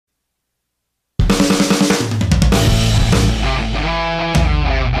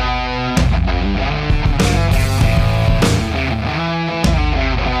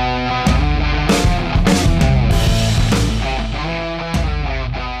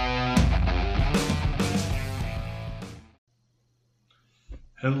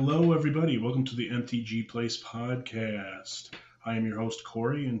Hello, everybody. Welcome to the MTG Place podcast. I am your host,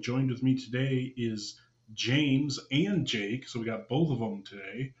 Corey, and joined with me today is James and Jake. So we got both of them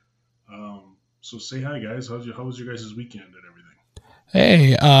today. So say hi, guys. How was your guys' weekend and everything?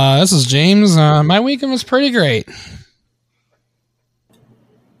 Hey, this is James. My weekend was pretty great.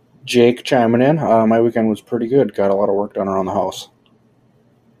 Jake chiming in. My weekend was pretty good. Got a lot of work done around the house.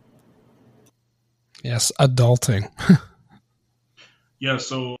 Yes, adulting. Yeah,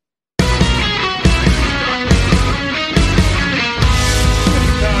 so Time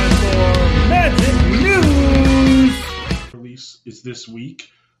for Magic News! release is this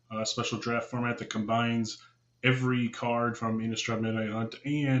week. A special draft format that combines every card from Innistrad Midnight Hunt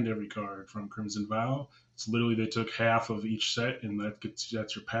and every card from Crimson Vow. It's literally they took half of each set, and that's your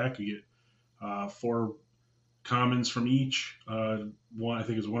pack. You get 4 commons from each. I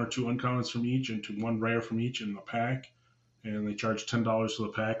think it's 1 or 2 uncommons from each, and 1 rare from each in the pack. And they charge $10 for the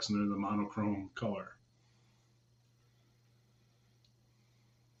packs, and they're the monochrome color.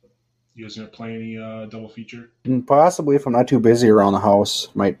 You guys gonna play any double feature? Possibly, if I'm not too busy around the house,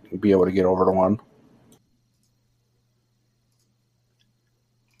 might be able to get over to one.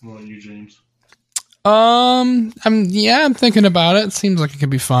 What about you, James? I'm thinking about it. It seems like it could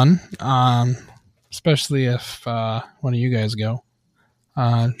be fun. Especially if one of you guys go.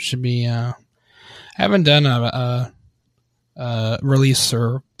 Should be. I haven't done a release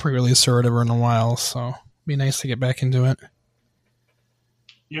or pre-release or whatever in a while, so it'd be nice to get back into it.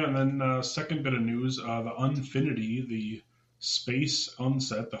 Yeah, and then second bit of news, the Unfinity, the Space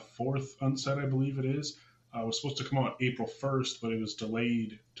Unset, the 4th Unset, I believe it is, was supposed to come out April 1st, but it was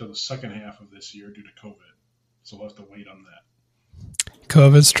delayed to the second half of this year due to COVID. So we'll have to wait on that.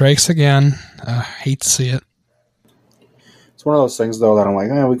 COVID strikes again. Hate to see it. It's one of those things, though, that I'm like,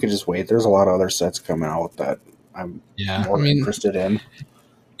 we could just wait. There's a lot of other sets coming out that I'm more interested in.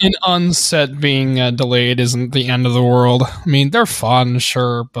 An unset being delayed isn't the end of the world. I mean, they're fun,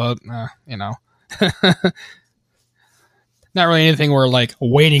 sure, but, not really anything we're,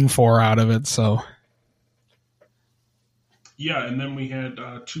 waiting for out of it, so. Yeah, and then we had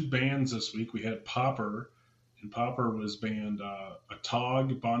 2 bans this week. We had Pauper, and Pauper was banned.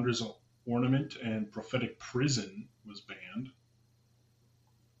 Atog, Bonder's Ornament, and Prophetic Prison was banned.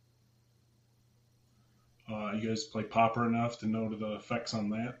 You guys play Pauper enough to know the effects on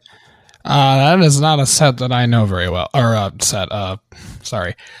that? That is not a set that I know very well. Or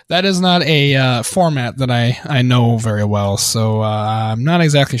sorry. That is not a format that I know very well, so I'm not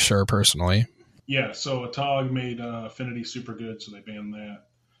exactly sure personally. Yeah, so Atog made Affinity super good, so they banned that.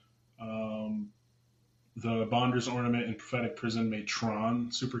 The Bonder's Ornament and Prophetic Prison made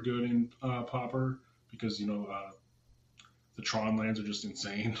Tron super good in Pauper, because, the Tron lands are just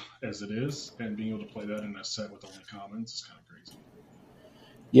insane as it is, and being able to play that in a set with only commons is kind of crazy.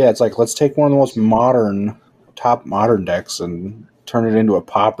 Yeah, it's like, let's take one of the most top modern decks and turn it into a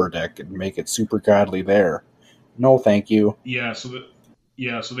Pauper deck and make it super godly there. No, thank you. Yeah, so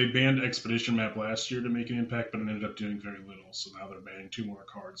they banned Expedition Map last year to make an impact, but it ended up doing very little, so now they're banning 2 more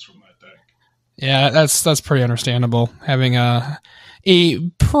cards from that deck. Yeah, that's pretty understandable. Having a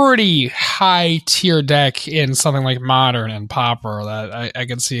pretty high tier deck in something like Modern and Pauper, that I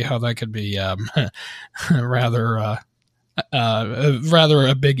can see how that could be rather a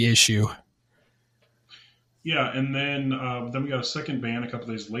big issue. Yeah, and then we got a second ban a couple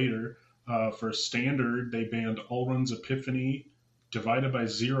days later. For Standard, they banned Ulrun's Epiphany, Divided by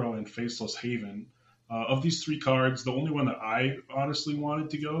Zero, and Faceless Haven. Of these 3 cards, the only one that I honestly wanted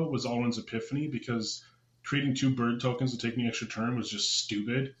to go was Ulrun's Epiphany, because creating 2 bird tokens to take an extra turn was just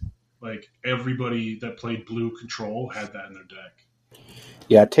stupid. Like, everybody that played blue control had that in their deck.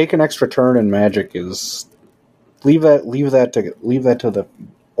 Yeah, take an extra turn in Magic is leave that to the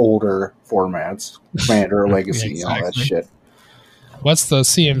older formats, Commander, Legacy, Exactly. all that shit. What's the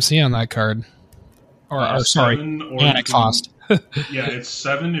CMC on that card? Or sorry, mana cost. Yeah, it's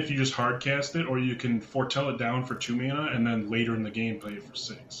 7 if you just hardcast it, or you can foretell it down for 2 mana, and then later in the game play it for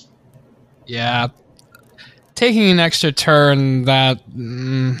 6. Yeah. Taking an extra turn, yeah.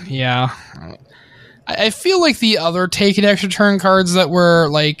 I feel like the other take an extra turn cards that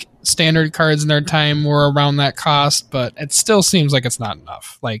were standard cards in their time were around that cost, but it still seems like it's not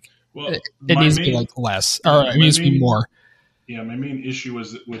enough. It needs to be less, or it needs to be more. Yeah, my main issue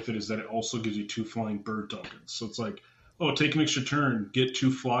with it is that it also gives you 2 flying bird tokens. So it's like, take an extra turn, get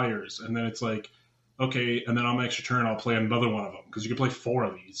 2 flyers, and then it's like, okay, and then on my extra turn I'll play another one of them, because you can play 4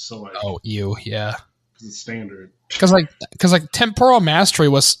 of these. So yeah. Because it's standard. Because Temporal Mastery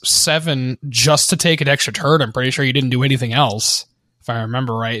was 7 just to take an extra turn. I'm pretty sure you didn't do anything else, if I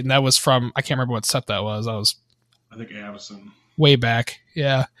remember right. And that was from, I can't remember what set that was. I think Avacyn. way back.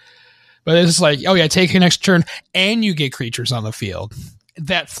 Yeah. But it's like, oh yeah, take an extra turn and you get creatures on the field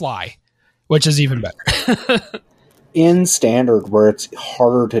that fly, which is even better. In Standard, where it's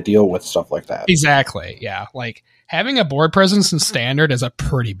harder to deal with stuff like that. Exactly. Yeah. Like having a board presence in Standard is a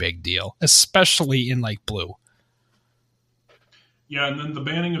pretty big deal, especially in like Blue. Yeah, and then the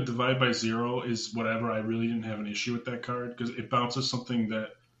banning of Divide by Zero is whatever. I really didn't have an issue with that card because it bounces something that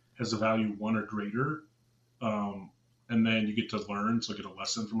has a value 1 or greater, and then you get to learn, so get a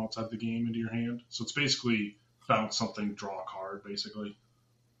lesson from outside the game into your hand. So it's basically bounce something, draw a card, basically,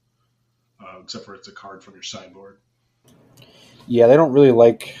 except for it's a card from your sideboard. Yeah, they don't really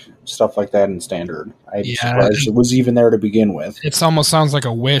like stuff like that in Standard. I'm surprised it was even there to begin with. It almost sounds like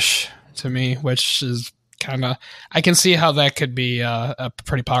a wish to me, which is kind of... I can see how that could be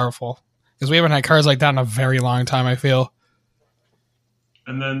pretty powerful. Because we haven't had cards like that in a very long time, I feel.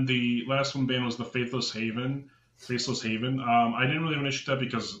 And then the last one banned was the Faithless Haven. I didn't really have an issue with that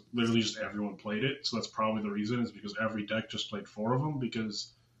because literally just everyone played it. So that's probably the reason, is because every deck just played 4 of them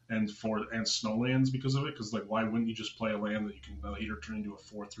and Snowlands because of it. Because like, why wouldn't you just play a land that you can later turn into a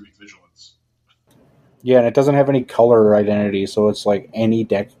 4/3 Vigilance? Yeah, and it doesn't have any color identity, so it's like any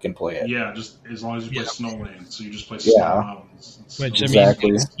deck can play it. Yeah, just as long as you play Snowlands, so you just play Snow Mountains. Which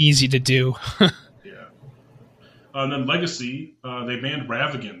exactly. It's easy to do. Yeah. And then Legacy, they banned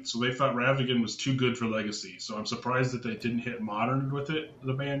Ravagan, so they thought Ravagan was too good for Legacy. So I'm surprised that they didn't hit Modern with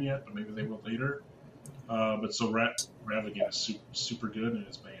the ban yet, but maybe they will later. But so Ravagan is super good and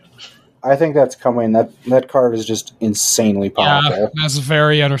it's banned. I think that's coming. That card is just insanely powerful. Yeah, that's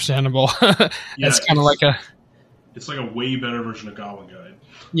very understandable. It's kind of like a... It's like a way better version of Goblin Guide.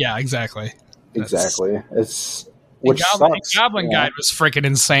 Yeah, exactly. Exactly. It's... Goblin Guide was freaking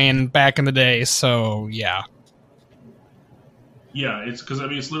insane back in the day, so yeah. Yeah, it's because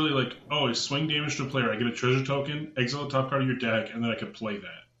it's literally like, oh, I swing damage to a player, I get a treasure token, exile the top card of your deck, and then I can play that.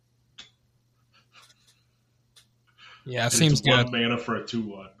 Yeah, it seems good. 1 mana for a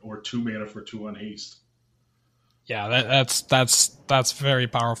 2/1, or 2 mana for 2/1 haste. Yeah, that's very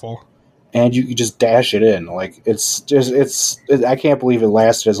powerful. And you just dash it in. Like I can't believe it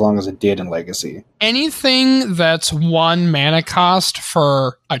lasted as long as it did in Legacy. Anything that's 1 mana cost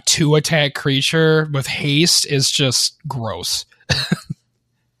for a 2-attack creature with haste is just gross.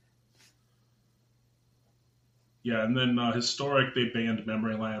 Yeah, and then Historic, they banned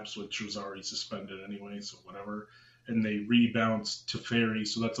Memory Lapse, which was already suspended anyway, so whatever. And they rebounced Teferi,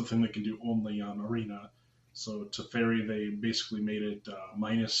 so that's a thing they can do only on Arena. So Teferi, they basically made it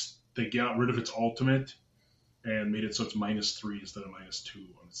they got rid of its ultimate and made it so it's -3 instead of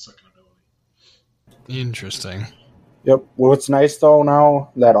 -2 on its second ability. Interesting. Yep. What's nice, though, now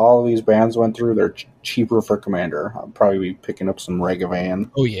that all of these bans went through, they're cheaper for Commander. I'll probably be picking up some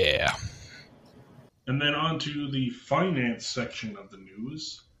Ragavan. Oh, yeah. And then on to the finance section of the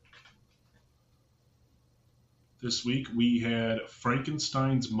news. This week we had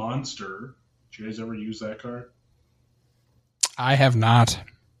Frankenstein's Monster. Did you guys ever use that card? I have not.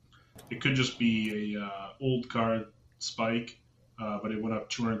 It could just be a old card spike, but it went up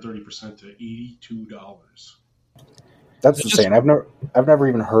 230% to $82. That's insane. I've never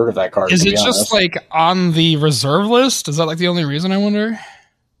even heard of that card. Is it just like on the reserve list? Is that like the only reason, I wonder?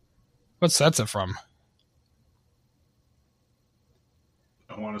 What set's it from?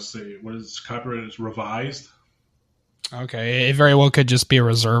 I want to say, what is copyright? It's revised. Okay, it very well could just be a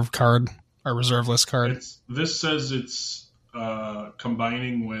reserve card or reserve list card. This says it's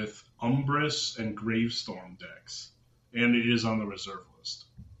combining with Umbris and Gravestorm decks, and it is on the reserve list.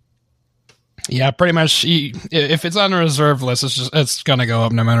 Yeah, pretty much. If it's on the reserve list, it's gonna go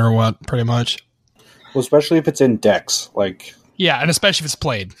up no matter what. Pretty much. Well, especially if it's in decks, like. Yeah, and especially if it's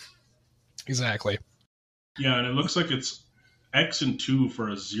played. Exactly. Yeah, and it looks like it's X and 2 for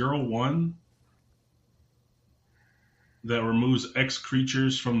a 0/1 that removes X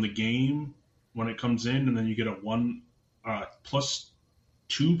creatures from the game when it comes in, and then you get a 1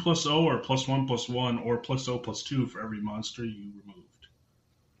 +2/+0 or +1/+1 or +0/+2 for every monster you removed.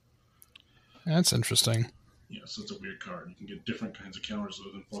 That's interesting. Yeah, so it's a weird card. You can get different kinds of counters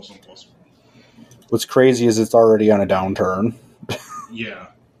other than +1/+1. What's crazy is it's already on a downturn. Yeah.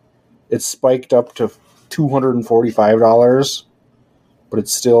 It's spiked up to $245, but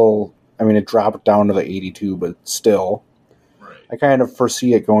it's still, it dropped down to the 82, but still. Right. I kind of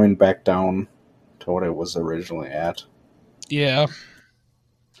foresee it going back down to what it was originally at. Yeah.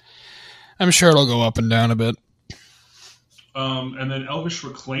 I'm sure it'll go up and down a bit. And then Elvish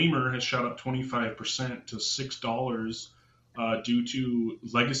Reclaimer has shot up 25% to $6 due to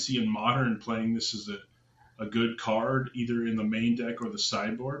Legacy and Modern playing this as a good card either in the main deck or the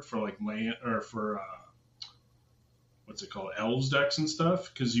sideboard for like land or for what's it called, Elves decks and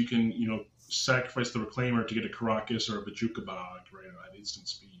stuff, because you can, sacrifice the Reclaimer to get a Karakas or a Bajuka Bog right at instant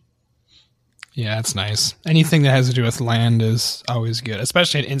speed. Yeah, that's nice. Anything that has to do with land is always good,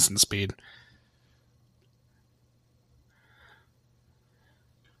 especially at instant speed.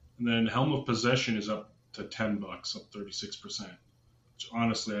 And then Helm of Possession is up to $10, up 36%. Which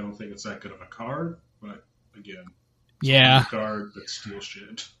honestly, I don't think it's that good of a card, but again, Yeah, a card that steals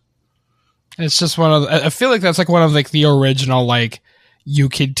shit. it's just one of. I feel like that's like one of like the original like you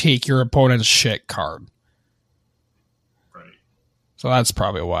could take your opponent's shit card. Right. So that's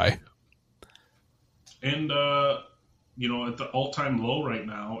probably why. And at the all-time low right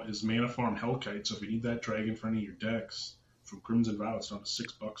now is Mana Farm Hellkite. So if you need that dragon for any of your decks from Crimson Vow, it's down to $6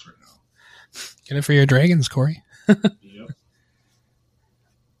 right now. Get it for your dragons, Corey. Yep.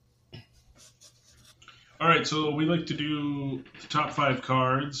 All right, so we like to do the top 5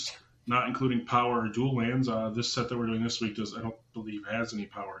 cards, not including power or dual lands. This set that we're doing this week I don't believe has any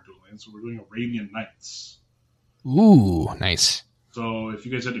power or dual lands, so we're doing Arabian Nights. Ooh, nice. So if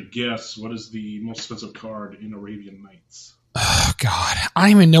you guys had to guess, what is the most expensive card in Arabian Nights? Oh God, I don't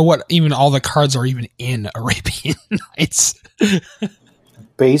even know what even all the cards are even in Arabian Nights.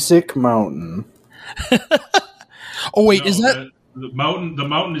 Basic Mountain. Oh wait, No, is that the mountain? The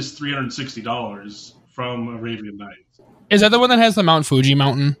mountain is $360 from Arabian Nights. the one that has the Mount Fuji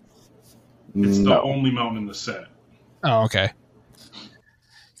mountain? It's the No. only mountain in the set. Oh, okay.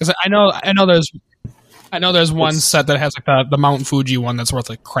 Because I know there's one set that has like the Mount Fuji one that's worth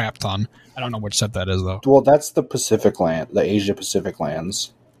a crap ton. I don't know which set that is though. Well, that's the Pacific land, the Asia Pacific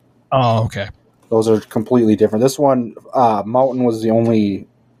lands. Oh, okay. Those are completely different. This one, Mountain was the only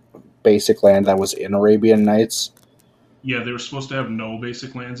basic land that was in Arabian Nights. Yeah, they were supposed to have no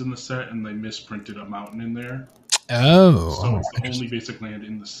basic lands in the set, and they misprinted a mountain in there. Oh, So it's the only basic land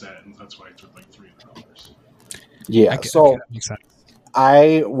in the set, and that's why it's worth like $300. Yeah, Okay, so that makes sense.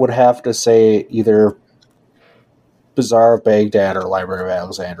 I would have to say either Bazaar of Baghdad or Library of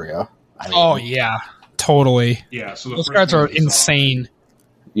Alexandria. I mean, Oh yeah, totally. Yeah, so the Those first cards one are is Bazaar. insane.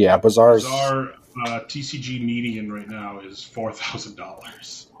 yeah, Bazaar's. Our TCG median right now is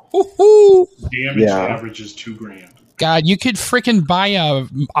 $4,000. Woohoo! Damage Yeah. average is $2,000. God, you could freaking buy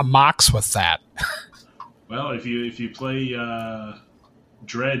a Mox with that. Well, if you play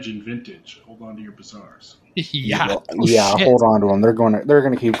Dredge in Vintage, hold on to your Bazaars. Yeah. Well, Oh, yeah, shit. hold on to them. They're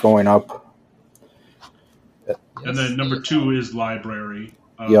going to keep going up. And then number 2 is Library.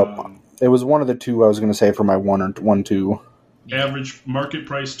 Yep. It was one of the two I was going to say for my 1-2. Average market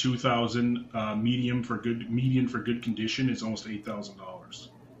price $2,000. Median for good condition is almost $8,000.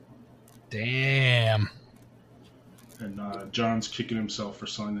 Damn. And John's kicking himself for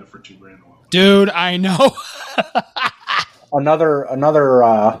selling that for $2,000. Dude, I know.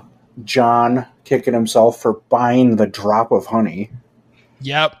 Another John kicking himself for buying the Drop of Honey.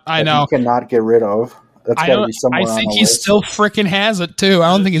 Yep, I that know. He cannot get rid of. That's got to be somewhere I on think the he list. still freaking has it too.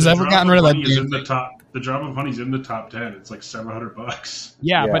 I don't think he's The ever Drop gotten rid of that Honey is dude. in the top. The Drop of Honey's in the top 10. It's like $700.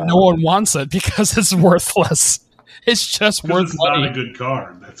 Yeah, Yeah. but no one wants it because it's worthless. It's just Because worth it's not money. a good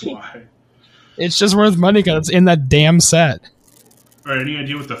card. That's why. It's just worth money because it's in that damn set. All right, any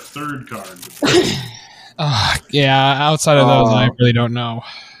idea what the third card is? Yeah, outside of those, I really don't know.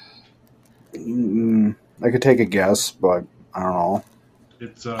 I could take a guess, but I don't know.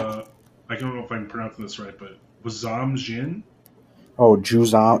 It's I don't know if I'm pronouncing this right, but Wazam Jin. Oh,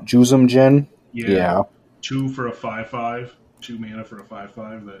 Juzum Jin? Yeah. 2 for a 5/5, 2 mana for a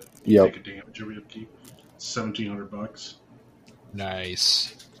 5/5 that Yep. take a damage every upkeep. $1,700.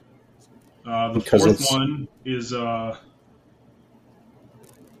 Nice. The Because fourth it's- one is the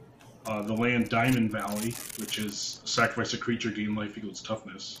land Diamond Valley, which is sacrifice a creature, gain life equals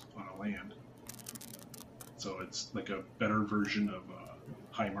toughness on a land. So it's like a better version of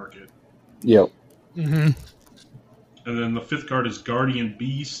High Market. Yep. Mm-hmm. And then the fifth card is Guardian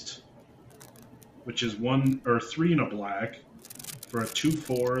Beast, which is 1 or 3 in a black for a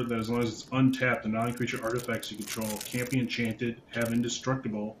 2/4 that as long as it's untapped, the non-creature artifacts you control can't be enchanted, have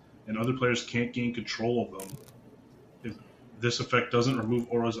indestructible, and other players can't gain control of them. If this effect doesn't remove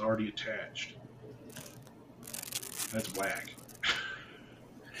auras already attached. That's whack.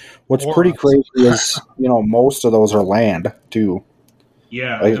 What's Auras. pretty crazy is, most of those are land, too.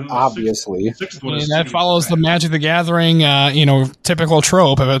 Yeah, Like, and the obviously. Sixth one And is that City follows the Crap. Magic the Gathering, typical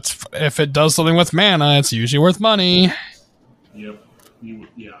trope. If it does something with mana, it's usually worth money. Yep.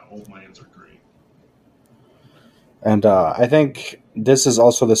 Old lands are great. And I think this is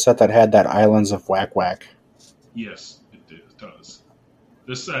also the set that had that Islands of Whack Yes, it does.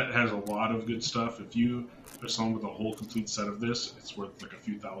 This set has a lot of good stuff. If you There's someone with a whole complete set of this. It's worth like a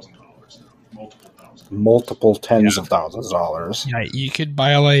few $1,000 now, multiple thousands. Multiple tens of thousands of dollars. Yeah, you could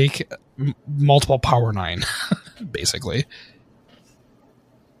buy like multiple Power 9, basically.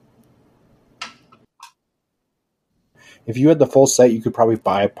 If you had the full set, you could probably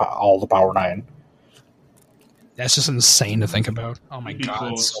buy all the Power 9. That's just insane to think about. Oh my It'd be god,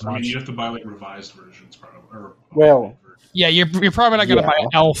 close. so I mean, much. you have to buy like revised versions, probably. Or Well, Yeah, you're probably not going to Yeah. buy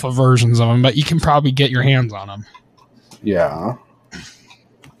alpha versions of them, but you can probably get your hands on them. Yeah.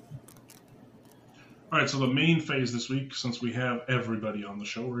 All right, so the main phase this week, since we have everybody on the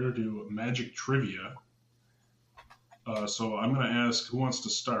show, we're going to do Magic Trivia. So I'm going to ask who wants to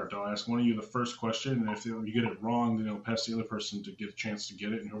start. I'll ask one of you the first question, and if you get it wrong, then I'll pass the other person to get a chance to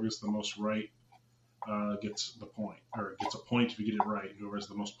get it, and whoever gets the most right gets the point, or gets a point if you get it right. Whoever has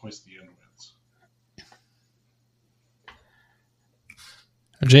the most points at the end wins.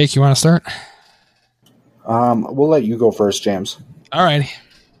 Jake, you want to start? We'll let you go first, James. All right.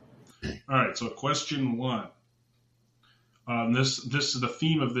 All right, so question one. This the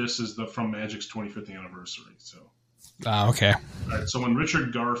theme of this is from Magic's 25th anniversary. So, Okay. all right, so when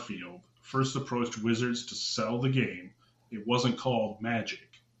Richard Garfield first approached Wizards to sell the game, it wasn't called Magic.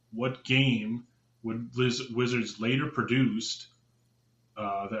 What game would Wizards later produced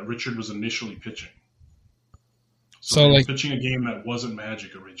that Richard was initially pitching? So, they were like- pitching a game that wasn't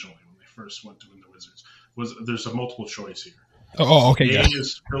Magic originally when they first went to win the Wizards. There's a multiple choice here. Okay. A Yeah.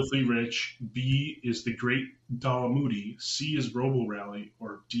 is Filthy Rich, B is The Great Dalamudi, C is Robo Rally,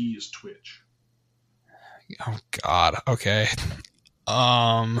 or D is Twitch. Oh God. Okay.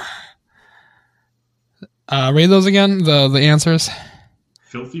 Read those again. The answers.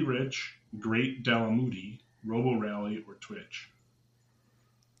 Filthy Rich, Great Dalamudi, Robo Rally, or Twitch.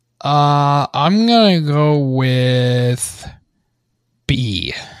 I'm gonna go with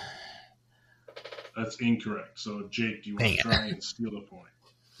B. That's incorrect. So, Jake, do you want Dang to it. try and steal the point?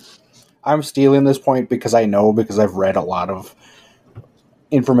 I'm stealing this point because I've read a lot of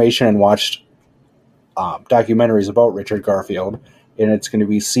information and watched documentaries about Richard Garfield, and it's going to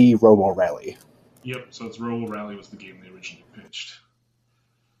be C, Robo Rally. Yep, so it's Robo Rally was the game they originally pitched.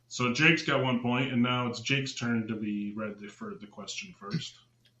 So Jake's got 1 point, and now it's Jake's turn to be read for the question first.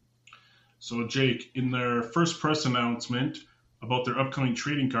 So Jake, in their first press announcement about their upcoming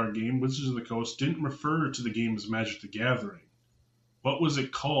trading card game, Wizards of the Coast didn't refer to the game as Magic the Gathering. What was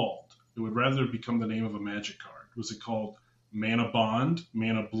it called? It would rather become the name of a Magic card. Was it called Mana Bond,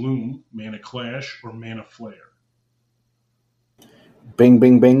 Mana Bloom, Mana Clash, or Mana Flare? Bing,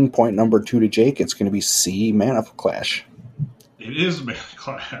 bing, bing. Point number 2 to Jake. It's going to be C, Mana Clash. It is Mana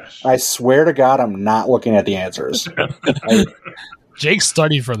Clash. I swear to God, I'm not looking at the answers. Jake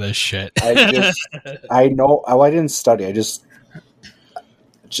studied for this shit. I know. Oh, I didn't study. I just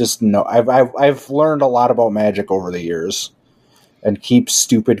know. I've learned a lot about Magic over the years, and keep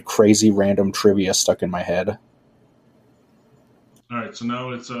stupid, crazy, random trivia stuck in my head. All right, so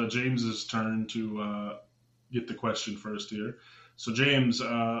now it's James's turn to get the question first here. So James,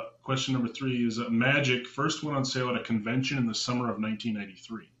 question number 3 is Magic first went on sale at a convention in the summer of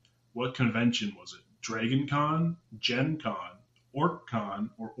 1993. What convention was it? Dragon Con, Gen Con, Orc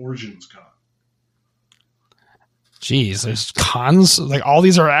Con, or Origins Con? Jeez, there's cons. Like all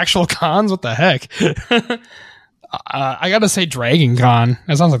these are actual cons. What the heck? I gotta say Dragon Con.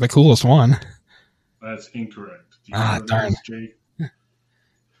 That sounds like the coolest one. That's incorrect. Do you know what it Darn. is, Jake?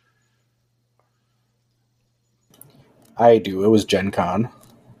 I do. It was Gen Con.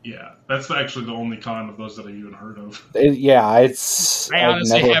 Yeah, that's actually the only con of those that I've even heard of. It's. I I've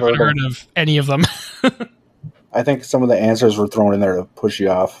honestly never haven't heard of any of them. I think some of the answers were thrown in there to push you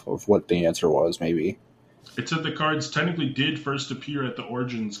off of what the answer was, maybe. It said the cards technically did first appear at the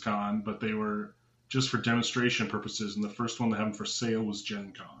Origins Con, but they were just for demonstration purposes, and the first one to have them for sale was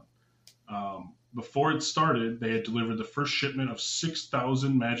Gen Con. Before it started, they had delivered the first shipment of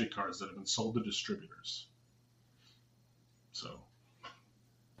 6,000 Magic cards that had been sold to distributors. So,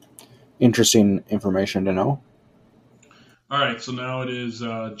 Interesting information to know. all right, so now it is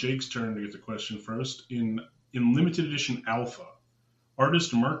Jake's turn to get the question first. In limited edition Alpha,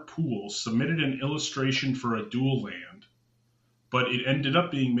 artist Mark Poole submitted an illustration for a dual land, but it ended up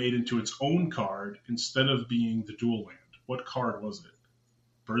being made into its own card instead of being the dual land. What card was it?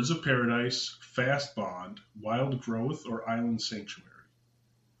 Birds of Paradise, Fast Bond, Wild Growth, or Island Sanctuary?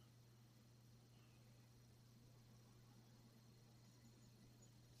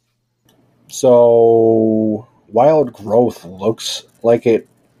 So, Wild Growth looks like it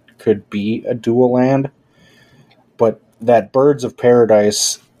could be a dual land, but that Birds of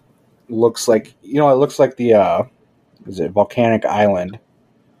Paradise looks like, it looks like the, is it Volcanic Island?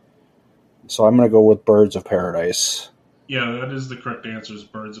 So I'm going to go with Birds of Paradise. Yeah, that is the correct answer. Is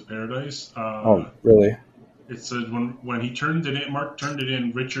Birds of Paradise. Oh, really? It said when he turned it in, Mark turned it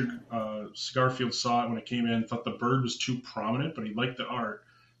in. Richard Garfield saw it when it came in, thought the bird was too prominent, but he liked the art,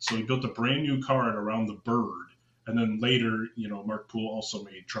 so he built a brand new card around the bird. And then later, Mark Poole also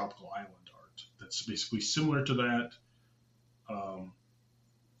made Tropical Island art that's basically similar to that.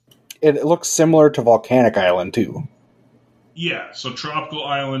 It looks similar to Volcanic Island too. Yeah, so Tropical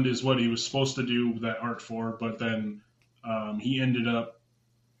Island is what he was supposed to do that art for, but then he ended up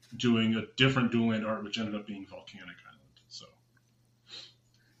doing a different Dual Land art, which ended up being Volcanic Island.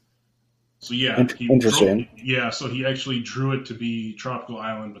 So yeah, interesting. So he actually drew it to be Tropical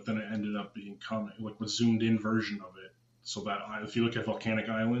Island, but then it ended up being like a zoomed in version of it. So that if you look at Volcanic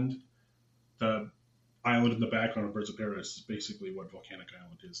Island, the island in the background of Birds of Paradise is basically what Volcanic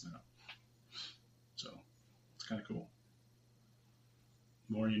Island is now. So it's kind of cool.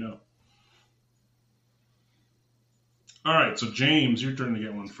 More you know. All right, so James, your turn to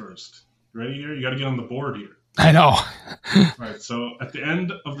get one first. Ready here? You got to get on the board here. I know. All right, so at the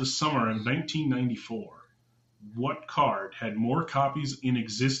end of the summer in 1994, what card had more copies in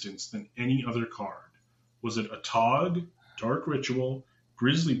existence than any other card? Was it Atog, Dark Ritual,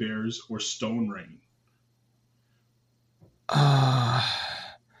 Grizzly Bears, or Stone Rain?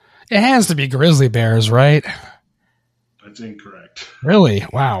 It has to be Grizzly Bears, right? That's incorrect. Really?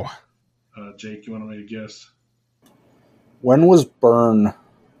 Wow. Jake, you want me to guess? When was Burn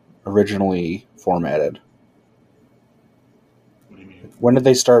originally formatted? What do you mean? When did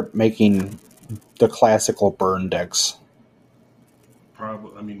they start making the classical Burn decks?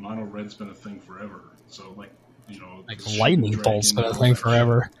 Probably. Mono Red's been a thing forever. So, like Lightning Bolt's been a thing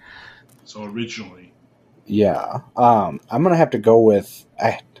forever. So originally. Yeah. I'm going to have to go with...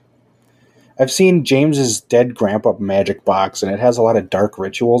 I've seen James's Dead Grandpa Magic box, and it has a lot of Dark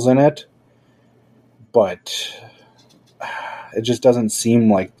Rituals in it. But it just doesn't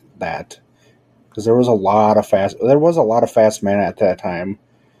seem like that. Because there was a lot of fast mana at that time.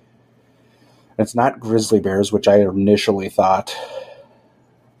 It's not Grizzly Bears, which I initially thought.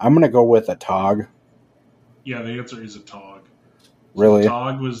 I'm going to go with Atog. Yeah, the answer is Atog. Really?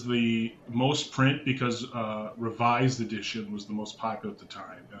 Atog was the most print because Revised Edition was the most popular at the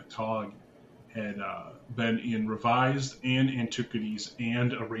time. Atog had been in Revised and Antiquities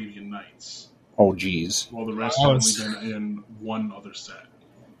and Arabian Nights. Oh, geez. While the rest had only been in one other set.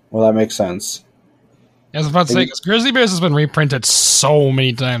 Well, that makes sense. I was about to say, because Grizzly Bears has been reprinted so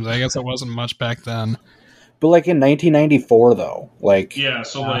many times. I guess it wasn't much back then. But like in 1994, though.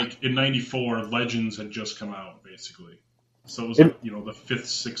 In 94, Legends had just come out, basically. So it was the 5th,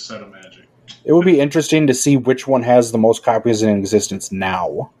 6th set of Magic. It would be interesting to see which one has the most copies in existence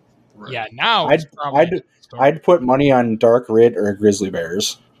now. Right. Yeah, now I'd put money on Dark Rid or Grizzly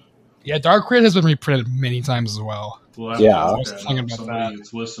Bears. Yeah, Dark Rid has been reprinted many times as well. Somebody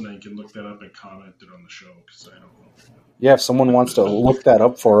that's listening can look that up and comment it on the show, because I don't know. Yeah, if someone wants to look that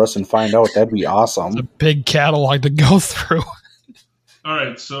up for us and find out, that'd be awesome. It's a big catalog to go through. All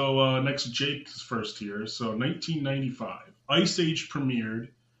right, so next Jake's first here. So 1995, Ice Age premiered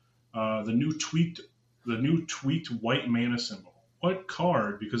the new tweaked white mana symbol. What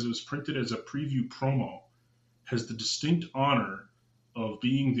card, because it was printed as a preview promo, has the distinct honor of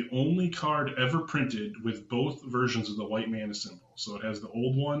being the only card ever printed with both versions of the white mana symbol? So it has the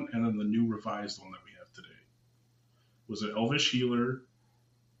old one and then the new revised one that we have today. Was it Elvish Healer,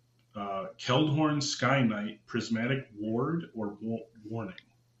 Keldhorn Sky Knight, Prismatic Ward, or Warning?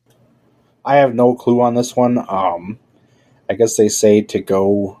 I have no clue on this one. I guess they say to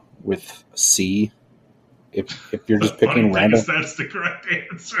go with C. If you're just picking random. That's the correct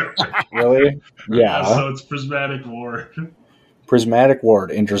answer. Really? Yeah. So it's Prismatic Ward. Prismatic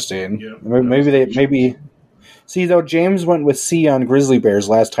Ward, interesting. Yep, maybe. See, though, James went with C on Grizzly Bears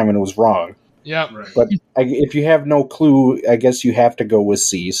last time and it was wrong. Yeah, right. But if you have no clue, I guess you have to go with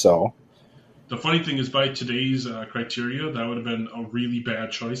C. So the funny thing is, by today's criteria, that would have been a really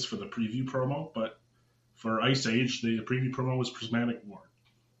bad choice for the preview promo. But for Ice Age, the preview promo was Prismatic Ward.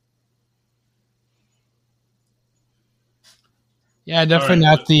 Yeah, definitely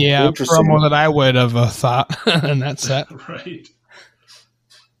not the promo that I would have thought in that set. Right.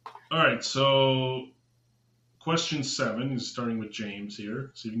 All right, so question 7 is starting with James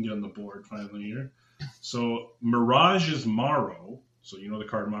here, so you can get on the board finally here. So Mirage's Maro, so you know the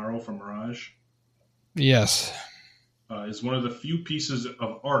card Maro from Mirage? Yes. Is one of the few pieces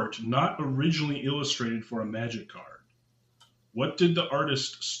of art not originally illustrated for a Magic card. What did the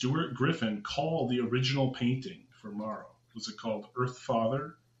artist Stuart Griffin call the original painting for Maro? Was it called Earth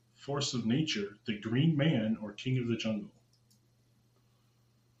Father, Force of Nature, The Green Man, or King of the Jungle?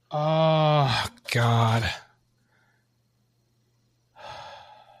 Oh, God.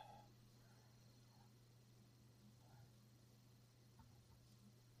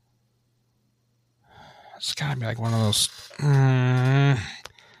 It's gotta be like one of those.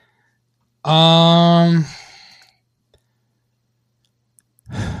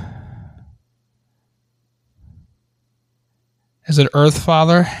 Is it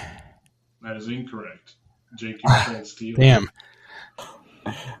Earthfather? That is incorrect. Jake, you're trying to steal. Damn.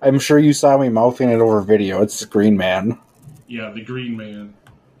 I'm sure you saw me mouthing it over video. It's Green Man. Yeah, the Green Man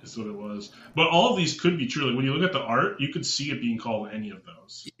is what it was. But all of these could be true. Like when you look at the art, you could see it being called any of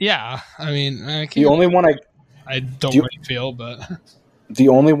those. Yeah, I mean, The only one I don't really feel, but the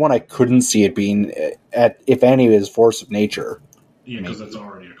only one I couldn't see it being if any is Force of Nature. Yeah, because that's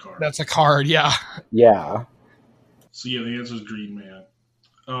already a card. that's a card. Yeah. Yeah. So yeah, the answer is Green Man.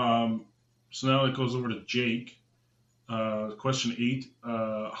 So now it goes over to Jake. Question 8.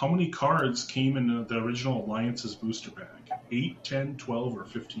 How many cards came in the original Alliance's booster pack? 8, 10, 12, or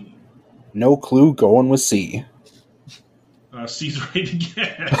 15? No clue. Going with C. C's right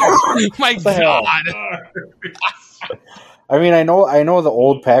again. My the hell? God. I mean, I know the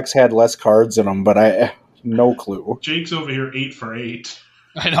old packs had less cards in them, but no clue. Jake's over here 8 for 8.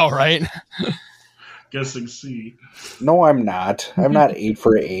 I know, right? Guessing C. No, I'm not. I'm not 8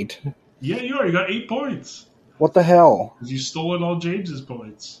 for 8. Yeah, you are. You got 8 points. What the hell? Because you stolen all James's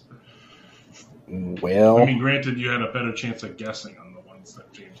points. Well, I mean, granted, you had a better chance of guessing on the ones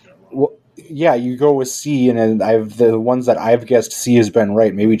that James got wrong. well, yeah, you go with C, and then the ones that I've guessed C has been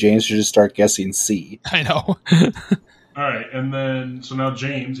right. Maybe James should just start guessing C. I know. All right, and then, so now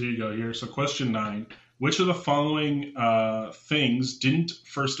James, here you go here. So question 9. Which of the following things didn't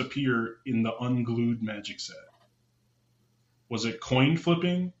first appear in the unglued Magic set? Was it coin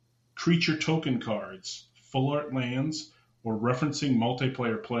flipping, creature token cards, full art lands, or referencing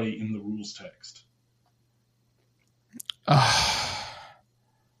multiplayer play in the rules text? I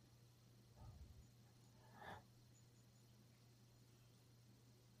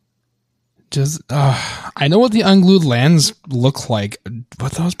know what the unglued lands look like.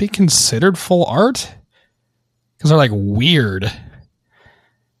 Would those be considered full art? Because they're like weird.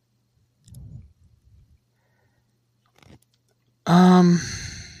 No,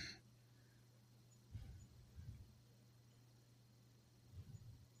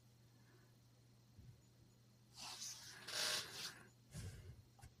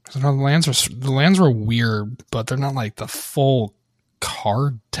 the lands were weird, but they're not like the full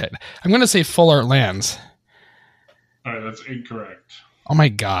card. I'm going to say full art lands. All right, that's incorrect. Oh my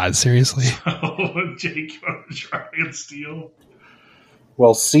God, seriously? Jake, you want to try and steal?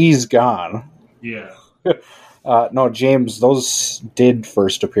 Well, C's gone. Yeah. No, James, those did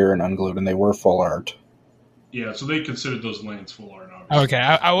first appear in Unglued, and they were full art. Yeah, so they considered those lands full art, obviously. Okay,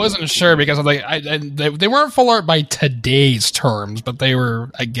 I wasn't sure because I'm like, they weren't full art by today's terms, but they were,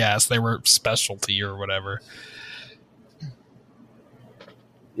 I guess, they were specialty or whatever.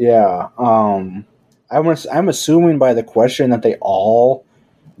 Yeah, I'm assuming by the question that they all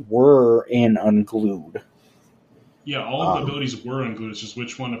were in Unglued. Yeah, all of the abilities were unglued. It's just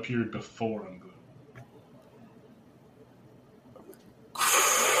which one appeared before unglued.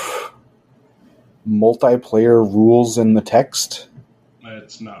 Multiplayer rules in the text?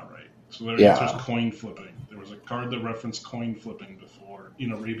 That's not right. So their answer is coin flipping. There was a card that referenced coin flipping before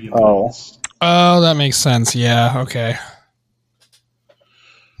in Arabian Nights. Oh, that makes sense. Yeah, okay.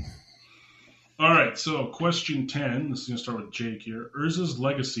 All right, so question 10. This is going to start with Jake here. Urza's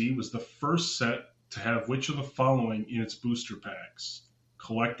Legacy was the first set to have which of the following in its booster packs?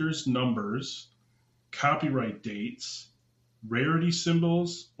 Collector's numbers, copyright dates, rarity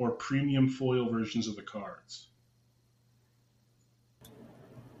symbols, or premium foil versions of the cards?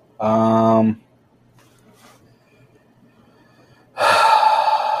 I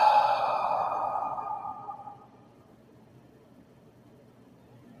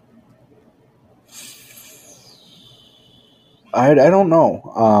don't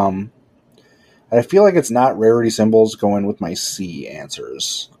know. I feel like it's not rarity symbols going with my C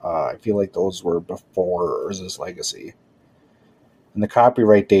answers. I feel like those were before Urza's Legacy. And the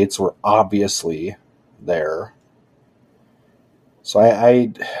copyright dates were obviously there. So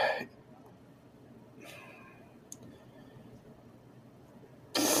I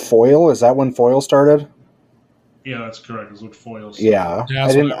Foil, is that when Foil started? Yeah, that's correct. It's what foil started. Yeah.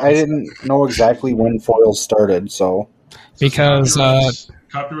 I didn't know exactly when Foil started, so because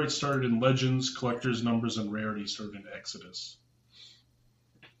copyright started in Legends, Collector's Numbers, and Rarity started in Exodus.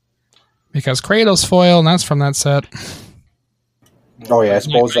 Because Kratos foil, and that's from that set. Well, Oh yeah, I Like,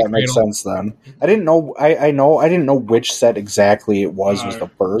 suppose like that makes Cradle. sense then. I didn't know. I know. I didn't know which set exactly it was the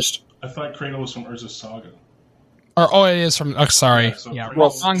first. I thought Cradle was from Urza's Saga. Or it is from. Oh, sorry. Yeah, so Yeah,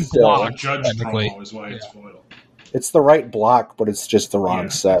 Cradle- wrong still. block. Judge Technically. promo is why it's foil. It's the right block, but it's just the wrong Yeah.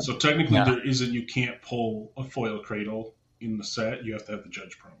 set. So technically, Yeah. there isn't. You can't pull a foil Cradle in the set. You have to have the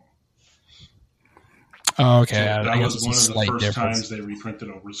Judge promo. Oh, okay. So I that guess was it's a one of the slight first difference. times they reprinted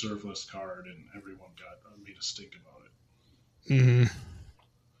a reserve list card, and everyone made a stink about it. Mm-hmm.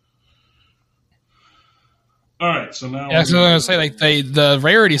 All right, so now Yeah, I was gonna say like the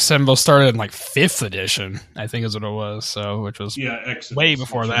rarity symbol started in like 5th edition, I think is what it was. So which was Exodus, way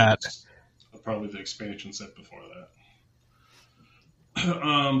before which that. is probably the expansion set before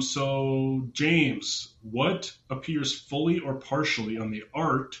that. So James, what appears fully or partially on the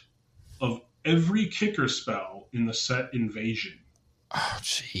art of every kicker spell in the set Invasion? oh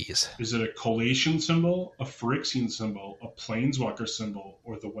jeez. Is it a collation symbol, a Phyrexian symbol, a Planeswalker symbol,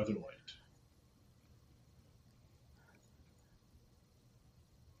 or the Weatherlight?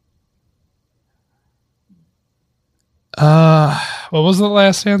 What was the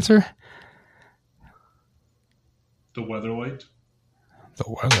last answer? The Weatherlight? The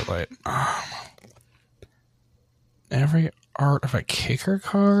Weatherlight. Every art of a kicker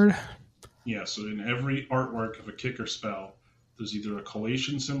card. Yeah, so in every artwork of a kicker spell, there's either a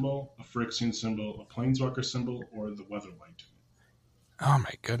collation symbol, a Phyrexian symbol, a Planeswalker symbol, or the Weatherlight. Oh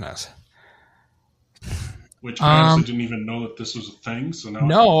my goodness. Which I honestly didn't even know that this was a thing. So now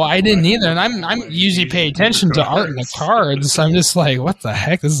No, I didn't either. And I'm usually pay attention to art in the cards. I'm just like, what the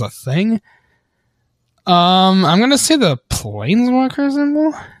heck? This is a thing? I'm gonna say the Planeswalker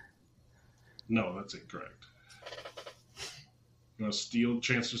symbol. No, that's incorrect. You want to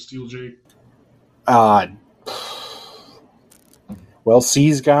chance to steal, Jake? Well,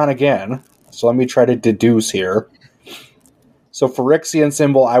 C's gone again. So let me try to deduce here. So Phyrexian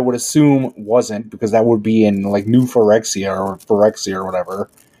symbol, I would assume wasn't, because that would be in like New Phyrexia or whatever.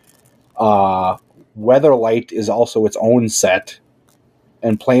 Weatherlight is also its own set,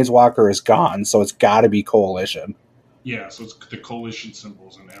 and Planeswalker is gone, so it's got to be Coalition. Yeah, so it's the coalition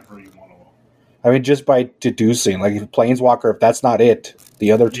symbols in every one of them. I mean, just by deducing, like Planeswalker, if that's not it,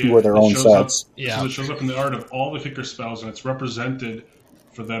 the other two are their own sets. So it shows up in the art of all the kicker spells, and it's represented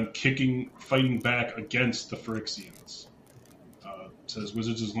for them fighting back against the Phyrexians. It says,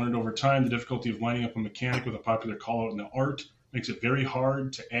 Wizards has learned over time the difficulty of lining up a mechanic with a popular callout in the art makes it very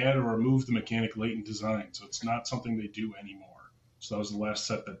hard to add or remove the mechanic late in design, so it's not something they do anymore. So that was the last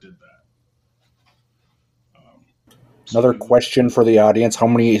set that did that. Another question for the audience, how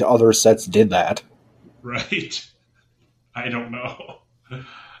many other sets did that? Right. I don't know.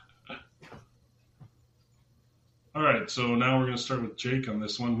 All right, so now we're going to start with Jake on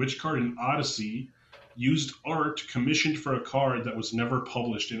this one. Which card in Odyssey used art commissioned for a card that was never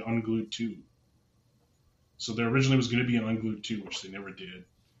published in Unglued 2? So there originally was going to be an Unglued 2, which they never did.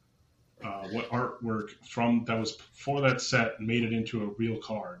 What artwork that was for that set made it into a real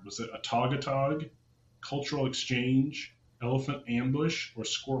card? Was it a Togatog, Cultural Exchange, Elephant Ambush, or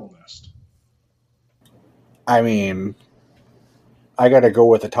Squirrel Nest? I mean, I got to go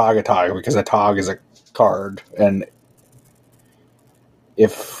with a Togatog because a Tog is a card, and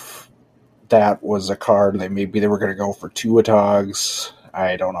if that was a card, maybe they were going to go for two Togs.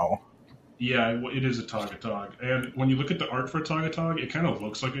 I don't know. Yeah, it is a Togatog. And when you look at the art for a Togatog, it kind of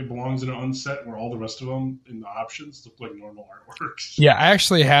looks like it belongs in an unset where all the rest of them in the options look like normal artworks. Yeah, I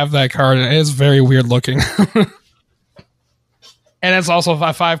actually have that card, and it is very weird looking. And it's also a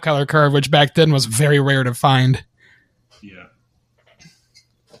 5-color card, which back then was very rare to find. Yeah.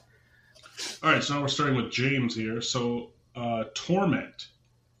 All right, so now we're starting with James here. So Torment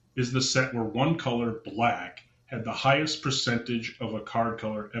is the set where one color, black, had the highest percentage of a card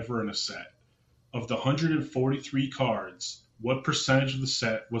color ever in a set. Of the 143 cards, what percentage of the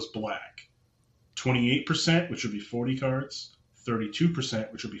set was black? 28%, which would be 40 cards,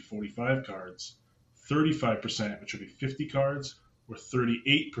 32%, which would be 45 cards, 35%, which would be 50 cards, or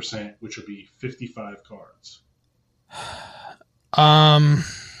 38%, which would be 55 cards. Out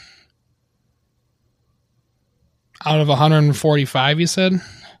of 145, you said?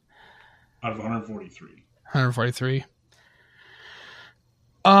 Out of 143. 143.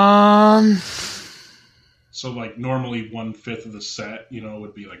 So, like, normally 1/5 of the set,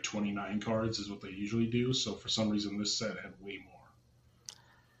 would be like 29 cards is what they usually do. So, for some reason, this set had way more.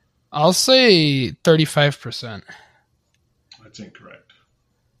 I'll say 35%. That's incorrect.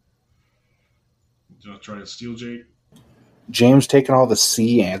 Do you want to try to steal, Jake? James taking all the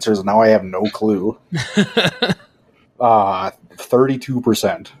C answers, and now I have no clue.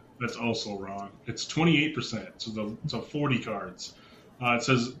 32%. That's also wrong. It's 28%. So 40 cards It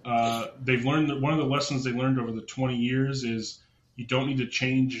says they've learned that one of the lessons they learned over the 20 years is you don't need to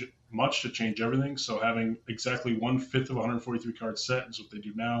change much to change everything. So having exactly 1/5 of a 143 card set is what they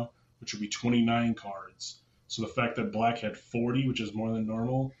do now, which would be 29 cards. So the fact that black had 40, which is more than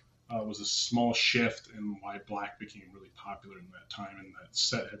normal, was a small shift in why black became really popular in that time, and that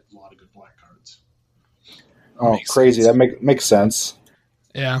set had a lot of good black cards. Oh, Makes crazy! sense. That makes sense.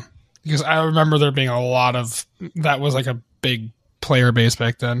 Yeah, because I remember there being a lot of that was like a big player base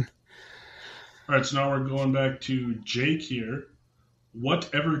back then. All right, so now we're going back to Jake here. What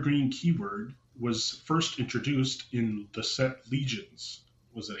evergreen keyword was first introduced in the set Legions?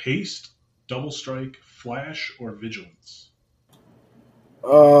 Was it haste, double strike, flash, or vigilance?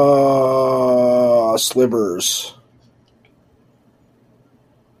 Slivers.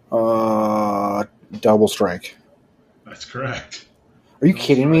 Double strike. That's correct. Are you Double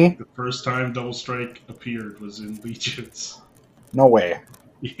kidding strike. me? The first time double strike appeared was in Legions. No way.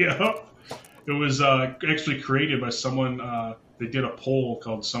 Yep. It was actually created by someone. They did a poll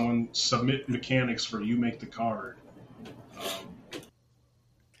called "Someone Submit Mechanics for You Make the Card,"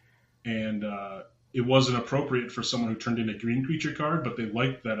 and it wasn't appropriate for someone who turned in a green creature card, but they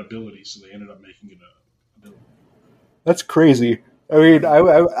liked that ability, so they ended up making it a ability. That's crazy. I mean,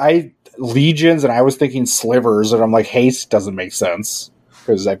 I Legions, and I was thinking slivers, and I'm like, haste doesn't make sense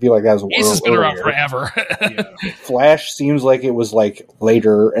because I feel like that was Ace has been around earlier. forever. Yeah. Flash seems like it was like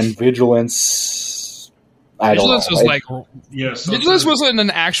later, and vigilance. I don't Vigilance know. was like Yeah. So Vigilance wasn't an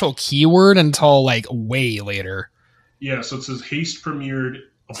actual keyword until like way later. Yeah, so it says haste premiered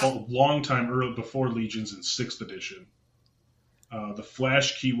a long time early before Legions in 6th edition. The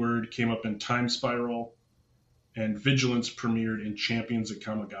flash keyword came up in Time Spiral, and vigilance premiered in Champions at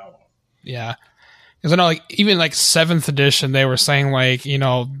Kamigawa. Yeah. Because I know, like, even like 7th edition, they were saying, like, you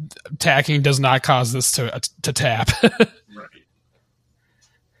know, tacking does not cause this to tap. Right.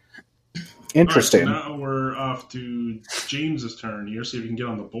 Interesting. All right, so now we're off to James's turn here, see if we can get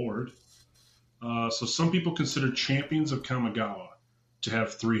on the board. So some people consider Champions of Kamigawa to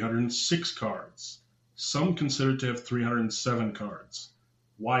have 306 cards. Some consider it to have 307 cards.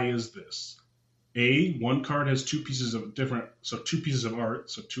 Why is this? A, one card has two pieces of art, so 2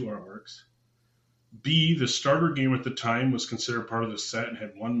 artworks. B, the starter game at the time was considered part of the set and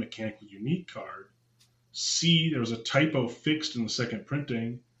had one mechanically unique card. C, there was a typo fixed in the second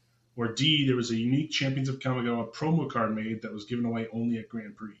printing. Or D, there was a unique Champions of Kamigawa promo card made that was given away only at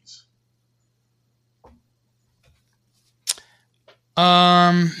Grand Prix.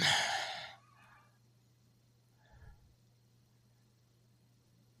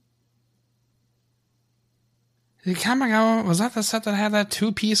 The Kamigawa, was that the set that had that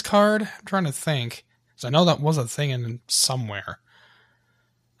 2-piece card? I'm trying to think. Because I know that was a thing in somewhere.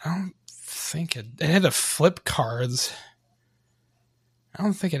 I don't think it had the flip cards. I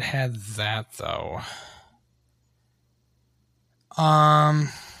don't think it had that, though. I'm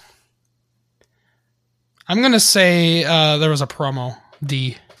going to say there was a promo.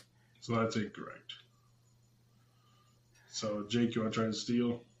 D. So that's incorrect. So, Jake, you want to try to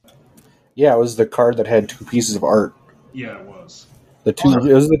steal? Yeah, it was the card that had 2 pieces of art. Yeah, it was. The two.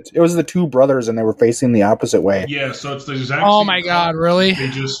 It was the 2 brothers, and they were facing the opposite way. Yeah, so it's the exact Oh same my card. god, really? They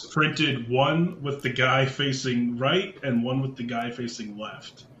just printed one with the guy facing right and one with the guy facing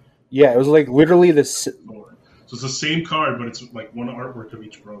left. Yeah, it was like literally this. So it's the same card, but it's like one artwork of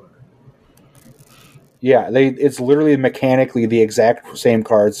each brother. Yeah, it's literally mechanically the exact same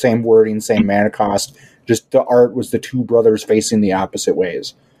card, same wording, same mana cost. Just the art was the 2 brothers facing the opposite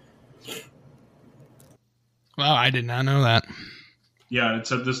ways. Wow, I did not know that. Yeah, and it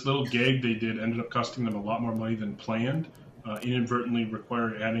said this little gag they did ended up costing them a lot more money than planned, inadvertently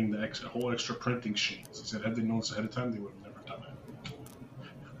required adding the whole extra printing sheets. They said had they known this ahead of time, they would have never done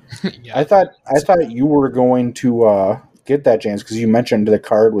it. Yeah. I thought you were going to get that, James, because you mentioned the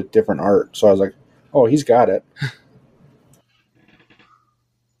card with different art. So I was like, oh, he's got it.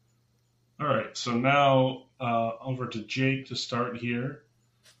 All right, so now over to Jake to start here.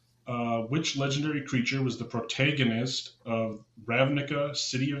 Which legendary creature was the protagonist of Ravnica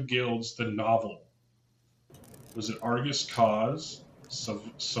City of Guilds, the novel? Was it Argus Cause,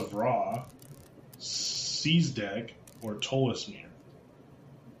 Savra, Seazdeg, or Tolismir?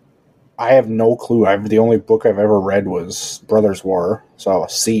 I have no clue. The only book I've ever read was Brothers' War, so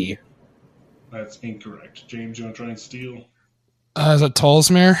C. That's incorrect. James, you want to try and steal? Is it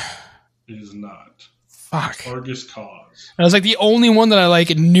Tolsmere? It is not. Fuck. Argus Cause. That was like the only one that I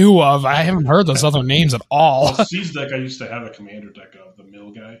like knew of. I haven't heard those other names at all. Well, Seazdeg I used to have a commander deck of, the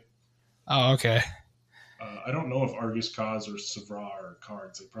mill guy. Oh, okay. I don't know if Argus Cause or Savra are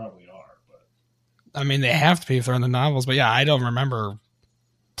cards. They probably are, but I mean, they have to be if they're in the novels, but yeah, I don't remember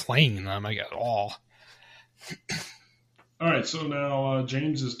playing them at all. All right, so now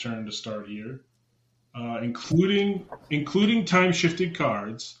James's turn to start here. Including time-shifted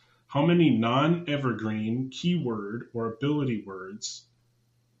cards, how many non-evergreen keyword or ability words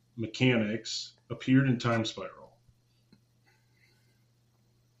mechanics appeared in Time Spiral?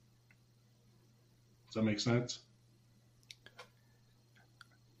 Does that make sense?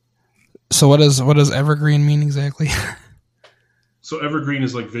 So what does evergreen mean exactly? So evergreen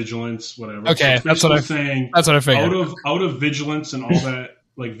is like vigilance, whatever. Okay, so that's what I'm saying. That's what I figured. Out of vigilance and all that,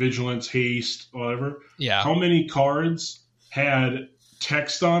 like vigilance, haste, whatever. Yeah. How many cards had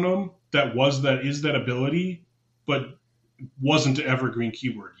text on them that is that ability, but wasn't an evergreen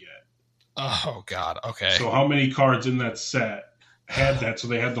keyword yet? Oh God. Okay. So how many cards in that set had that? So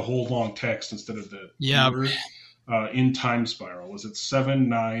they had the whole long text instead of the keyword in Time Spiral. Was it 7,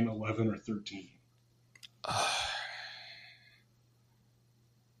 9, 11, or 13?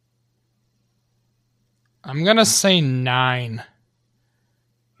 I'm gonna say 9.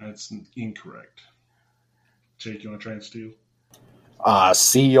 That's incorrect. Jake, you want to try and steal?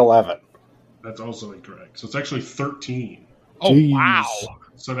 C11. That's also incorrect. So it's actually 13. Oh, Jeez. wow.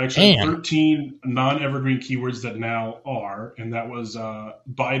 So it actually Man. 13 non-evergreen keywords that now are, and that was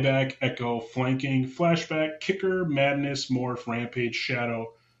buyback, echo, flanking, flashback, kicker, madness, morph, rampage,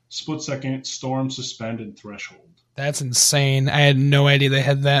 shadow, split second, storm, suspend, and threshold. That's insane. I had no idea they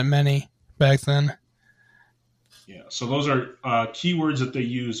had that many back then. Yeah, so those are keywords that they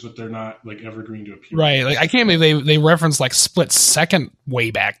use, but they're not like evergreen to appear. Right. Like I can't believe they referenced like split second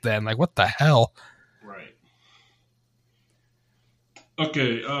way back then. Like what the hell? Right.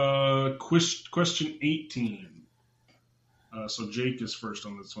 Okay, question 18. So Jake is first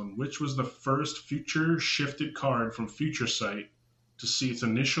on this one. Which was the first future shifted card from Future Sight to see its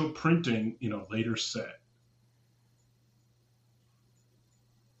initial printing in a later set?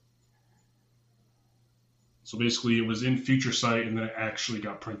 So basically it was in Future Sight and then it actually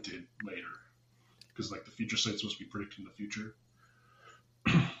got printed later. Because like the Future Sight's supposed to be predicting the future.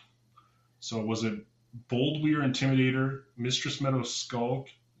 So was it Boldweir Intimidator, Mistress Meadow Skulk,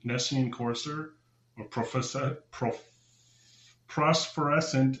 Nessian Courser, or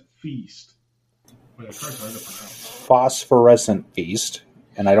Phosphorescent Feast? Wait, that card's hard to pronounce. Phosphorescent Feast,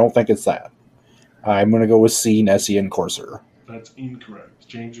 and I don't think it's that. I'm going to go with C, Nessian Courser. That's incorrect.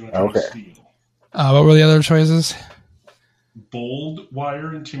 James, you want to try to steal? What were the other choices?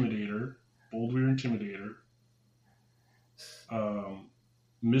 Boldweir Intimidator,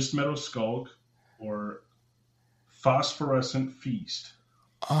 Mist Meadow Skulk, or Phosphorescent Feast.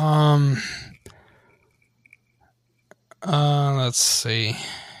 Let's see.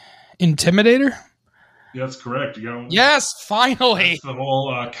 Intimidator? Yeah, that's correct. You got one. Yes, finally. That's the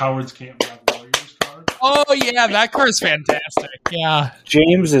whole Cowards Can't Block Warriors card. Oh yeah, that card's fantastic. Yeah.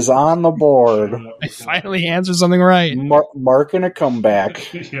 James is on the board. I finally answered something right. Marking a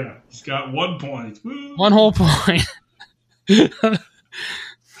comeback. Yeah, he's got 1 point. Woo! 1 whole point.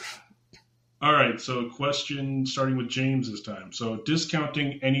 All right, so question starting with James this time. So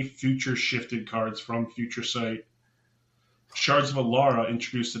discounting any future shifted cards from Future Sight, Shards of Alara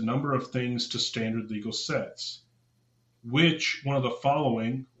introduced a number of things to standard legal sets. Which one of the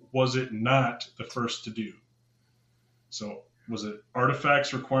following was it not the first to do? So was it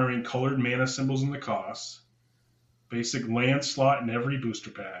artifacts requiring colored mana symbols in the cost, basic land slot in every booster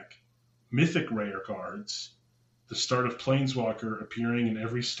pack, mythic rare cards, the start of Planeswalker appearing in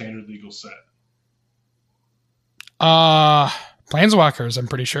every standard legal set? Planeswalkers, I'm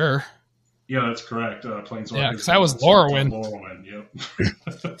pretty sure. Yeah, that's correct. Planeswalker. Yeah, because that was Lorwyn. Lorwyn, yep.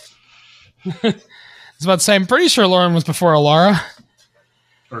 I was about to say, I'm pretty sure Lauren was before Alara.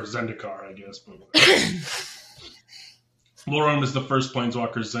 Or Zendikar, I guess. But Lorwyn was the first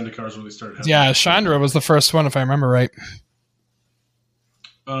Planeswalker. Zendikar's really started having. Yeah, Chandra was the first one, if I remember right.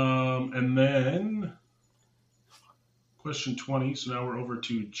 And then question 20. So now we're over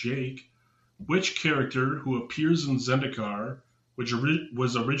to Jake. Which character who appears in Zendikar, which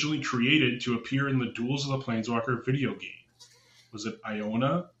was originally created to appear in the Duels of the Planeswalker video game? Was it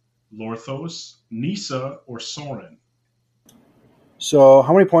Iona, Lorthos, Nissa, or Sorin? So,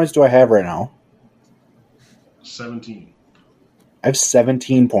 how many points do I have right now? 17. I have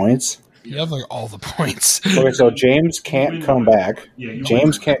 17 points. You have like all the points. Okay, so James can't come back. Yeah, you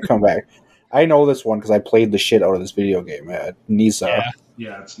James win. can't come back. I know this one because I played the shit out of this video game. Nissa. Yeah.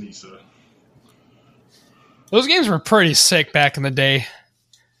 Yeah, it's Nissa. Those games were pretty sick back in the day.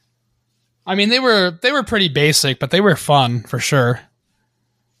 I mean, they were pretty basic, but they were fun for sure.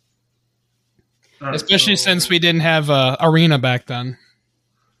 All right, Especially so- since we didn't have Arena back then.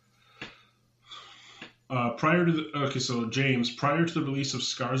 So James, prior to the release of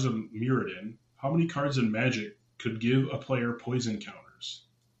Scars of Mirrodin, how many cards in Magic could give a player poison counters?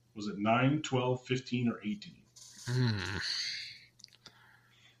 Was it 9, 12, 15, or 18?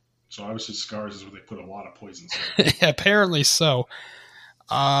 So obviously Scars is where they put a lot of poisons in. Yeah, apparently so.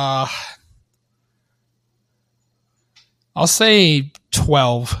 I'll say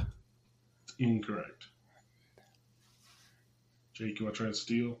 12. Incorrect. Jake, you want to try to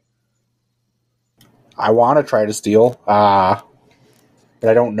steal? I want to try to steal, but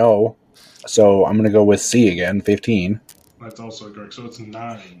I don't know. So I'm going to go with C again, 15. That's also incorrect. So it's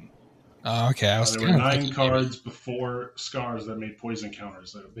 9. Oh, okay. There were 9 cards before Scars that made poison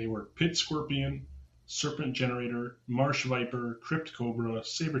counters. They were Pit Scorpion, Serpent Generator, Marsh Viper, Crypt Cobra,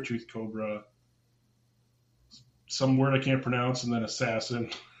 Sabertooth Cobra, some word I can't pronounce, and then Assassin,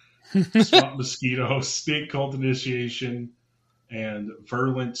 Swamp Mosquito, Snake Cult Initiation, and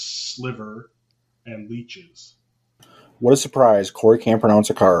Virulent Sliver, and Leeches. What a surprise. Corey can't pronounce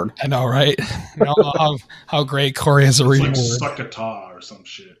a card. I know, right? We all know how great Corey is a reading word. It's like Suckata or some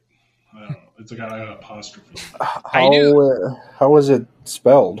shit. I don't know. It's got an apostrophe. How is it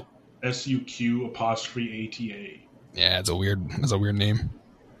spelled? SUQ''ATA. Yeah, it's a weird name.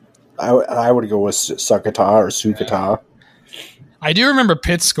 I would go with Suckata or Sukata. I do remember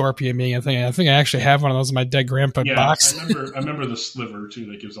Pit Scorpion being a thing. I think I actually have one of those in my dead grandpa box. I remember the sliver too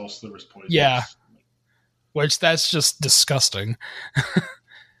that gives all slivers poison. Yeah. Which that's just disgusting.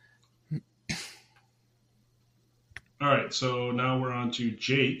 All right, so now we're on to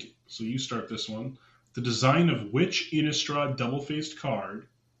Jake. So you start this one. The design of which Innistrad double-faced card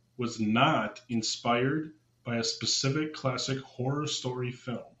was not inspired by a specific classic horror story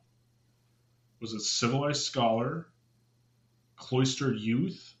film? Was it Civilized Scholar, Cloistered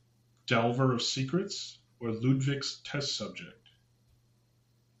Youth, Delver of Secrets, or Ludwig's Test Subject?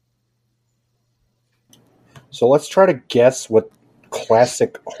 So let's try to guess what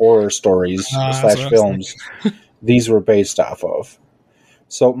classic horror stories / films these were based off of.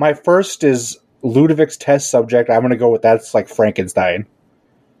 So my first is Ludwig's Test Subject. I'm going to go with that's like Frankenstein.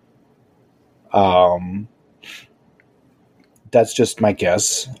 That's just my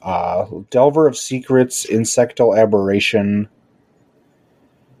guess. Delver of Secrets, Insectal Aberration.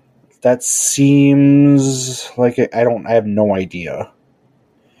 That seems like I have no idea.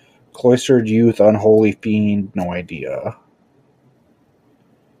 Cloistered Youth, Unholy Fiend, no idea.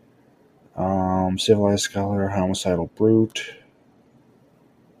 Civilized Scholar, Homicidal Brute.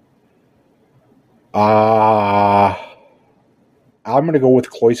 I'm going to go with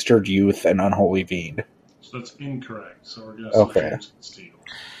Cloistered Youth and Unholy Fiend. So that's incorrect. So we're going to steal.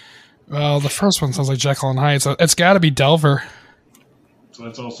 Well, the first one sounds like Jekyll and Hyde, so it's got to be Delver. So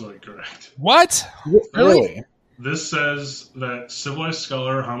that's also incorrect. What? Really? This says that Civilized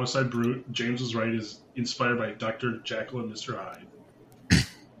Scholar, Homicide Brute, James was right, is inspired by Dr. Jekyll and Mr. Hyde.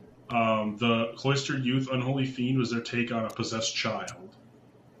 The Cloistered Youth, Unholy Fiend was their take on a possessed child.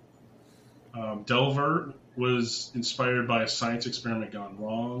 Delver was inspired by a science experiment gone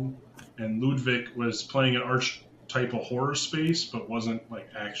wrong. And Ludwig was playing an archetypal horror space, but wasn't like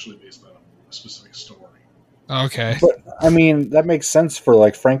actually based on a specific story. Okay. But, I mean, that makes sense for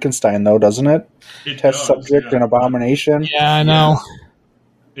like Frankenstein, though, doesn't it? Test Subject and Abomination. Yeah, I know.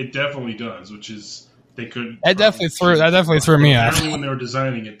 Yeah. It definitely does, which is they could. That definitely threw me off. Apparently, when they were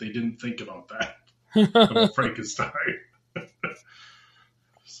designing it, they didn't think about that about Frankenstein.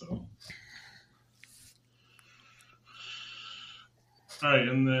 So, all right,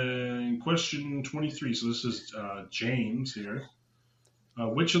 and then question 23. So this is James here.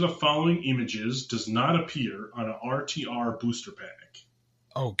 Which of the following images does not appear on an RTR booster pack?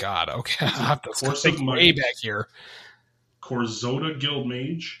 Oh, God. Okay. I have to take way back here. Corzota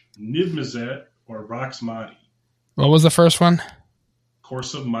Guildmage, Niv-Mizzet, or Roxmati? What was the first one?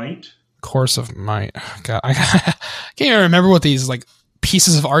 Course of Might. Course of Might. God, I can't even remember what these like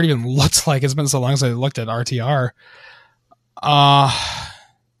pieces of art even looked like. It's been so long since I looked at RTR.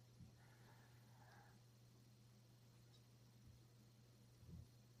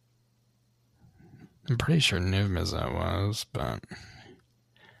 I'm pretty sure Niv-Mizzet was, but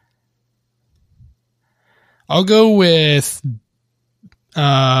I'll go with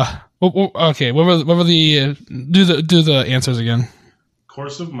okay. What were the do the answers again?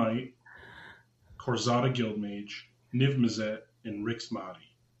 Course of Might, Corzata Guildmage, Niv-Mizzet, and Rixmati.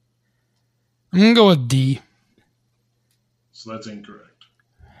 I'm gonna go with D. So that's incorrect.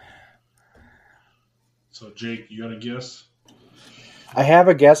 So Jake, you got a guess? I have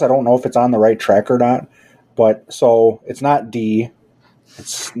a guess. I don't know if it's on the right track or not. But so it's not D.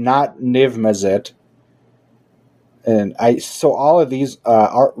 It's not Niv-Mizzet. And so all of these,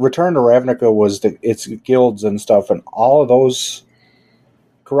 our Return to Ravnica was its guilds and stuff, and all of those,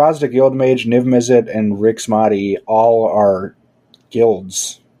 Karazda Guildmage, Niv Mizzet, and Rixmati all are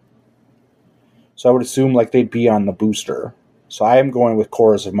guilds. So I would assume like they'd be on the booster. So I am going with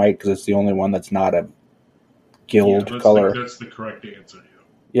Chorus of Might because it's the only one that's not a guild color. That's the correct answer.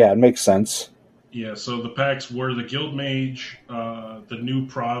 Yeah, it makes sense. Yeah, so the packs were the Guildmage, the new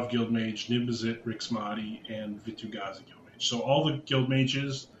Prav Guildmage, Niv Mizzet, Rixmati, and Vitu-Ghazi Guildmage. So all the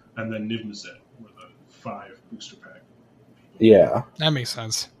Guildmages and then Niv Mizzet were the 5 booster pack. Yeah. That makes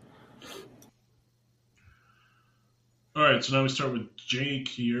sense. All right, so now we start with Jake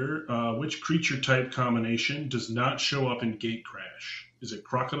here. Which creature type combination does not show up in Gatecrash? Is it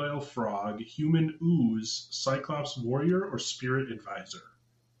Crocodile Frog, Human Ooze, Cyclops Warrior, or Spirit Advisor?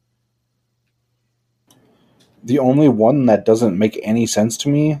 The only one that doesn't make any sense to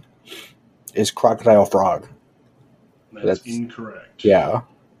me is Crocodile Frog. That's incorrect. Yeah.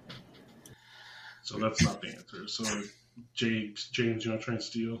 So that's not the answer. So, James, you want to try and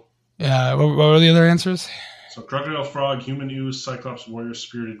steal? Yeah, what were the other answers? So, Crocodile Frog, Human Ooze, Cyclops Warrior,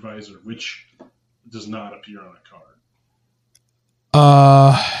 Spirit Advisor, which does not appear on a card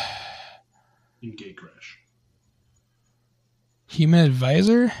in Gatecrash. Human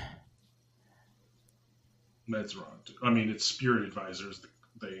Advisor? That's wrong. I mean, it's Spirit Advisor is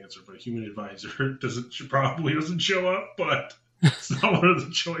the answer, but Human Advisor probably doesn't show up, but it's not one of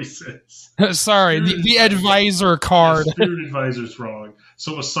the choices. Sorry, the Advisor card. Yeah, Spirit Advisor's wrong.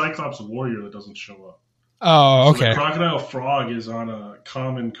 So a Cyclops Warrior that doesn't show up. Oh, okay. So the Crocodile Frog is on a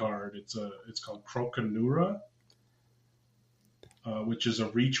common card. It's called Croconura, which is a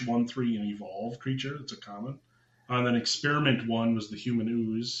Reach 1/3 and Evolve creature. It's a common. And then Experiment 1 was the Human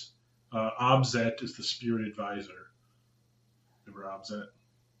Ooze. Obzet is the Spirit Advisor. Remember Obzet?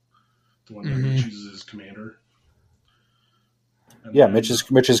 The one that Mitch uses as commander. And yeah, then,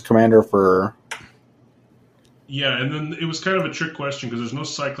 Mitch's commander for... Yeah, and then it was kind of a trick question because there's no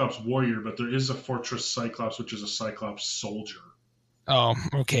Cyclops Warrior, but there is a Fortress Cyclops, which is a Cyclops Soldier. Oh,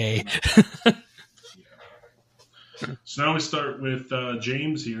 okay. Yeah. So now we start with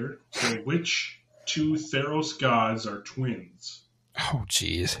James here. So which 2 Theros gods are twins? Oh,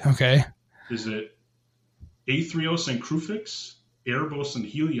 jeez. Okay. Is it Aetherios and Kruphix, Erebos and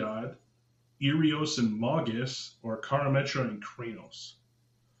Heliod, Irios and Maugis, or Karametra and Kranos?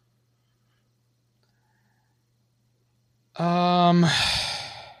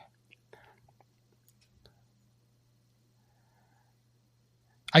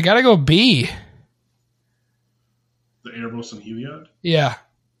 I gotta go B. The Erebos and Heliod? Yeah.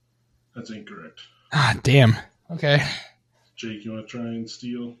 That's incorrect. Ah, damn. Okay. Jake, you want to try and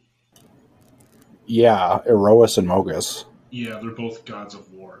steal? Yeah, Erois and Mogus. Yeah, they're both gods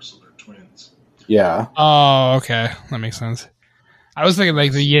of war, so they're twins. Yeah. Oh, okay. That makes sense. I was thinking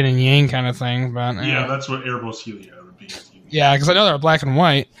like the yin and yang kind of thing, but... Yeah, that's what Erebos Heliod would be. Yeah, because I know they're black and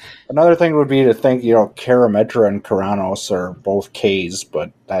white. Another thing would be to think, Karametra and Karanos are both Ks,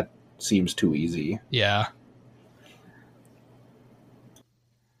 but that seems too easy. Yeah.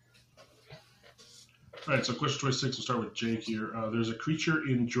 All right, so question 26, we'll start with Jake here. There's a creature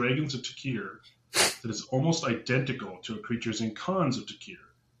in Dragons of Takir that is almost identical to a creature in Khans of Takir,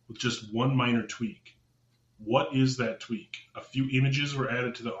 with just one minor tweak. What is that tweak? A few images were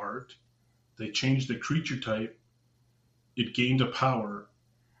added to the art. They changed the creature type. It gained a power.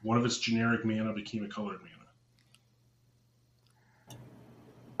 One of its generic mana became a colored mana.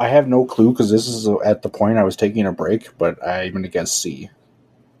 I have no clue because this is at the point I was taking a break, but I'm going to guess C.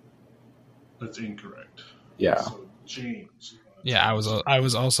 That's incorrect. Yeah. So, James. Yeah, I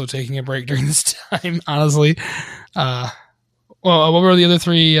was also taking a break during this time, honestly. Well, what were the other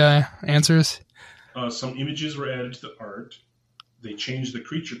 3 answers? Some images were added to the art. They changed the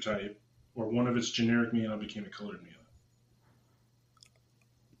creature type, or one of its generic mana became a colored mana.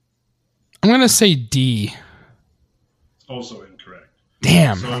 I'm going to say D. Also incorrect.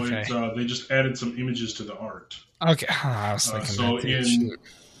 Damn. So Okay. they just added some images to the art. Okay. Oh, I was thinking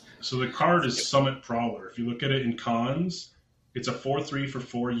So the card is Summit Prowler. If you look at it in Khans, it's a 4/3 for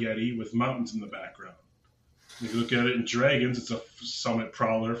 4 Yeti with mountains in the background. If you look at it in Dragons, it's a Summit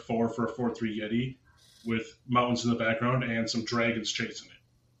Prowler 4 for a 4/3 Yeti with mountains in the background and some dragons chasing it.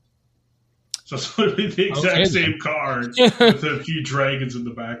 So it's literally the exact same card with a few dragons in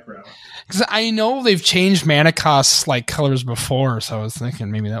the background. Because I know they've changed mana costs like colors before, so I was thinking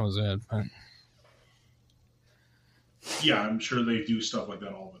maybe that was it. But yeah, I'm sure they do stuff like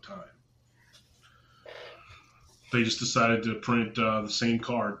that all the time. They just decided to print the same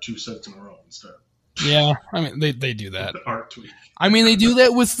card 2 sets in a row instead. Yeah, I mean they do that. The art tweak. I mean they do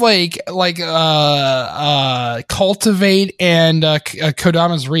that with Cultivate and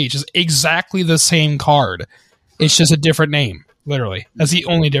Kodama's Reach is exactly the same card. It's just a different name. Literally, that's the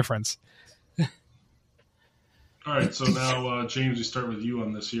only difference. All right, so now, James, we start with you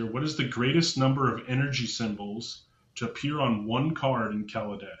on this here. What is the greatest number of energy symbols to appear on one card in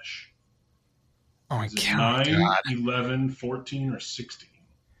Kaladesh? Oh my Is it god! 9, 11, 14, or 16?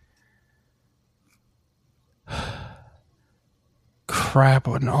 Crap!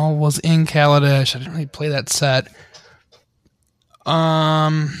 When all was in Kaladesh, I didn't really play that set.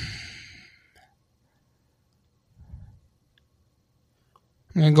 I'm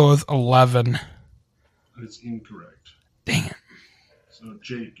gonna go with 11. That's incorrect. Dang it! So,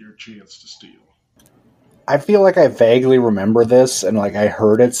 Jake, your chance to steal. I feel like I vaguely remember this, and like I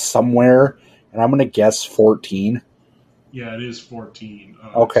heard it somewhere, and I'm gonna guess 14. Yeah, it is 14.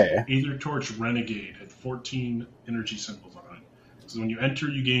 Okay. Aether Torch Renegade had 14 energy symbols on it. So when you enter,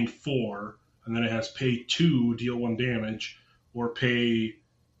 you gain 4, and then it has pay 2, deal 1 damage, or pay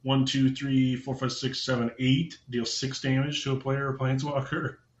 1, 2, 3, 4, 5, 6, 7, 8, deal 6 damage to a player or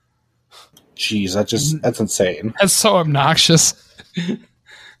planeswalker. Jeez, that's insane. That's so obnoxious. And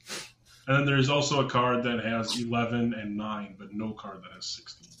then there's also a card that has 11 and 9, but no card that has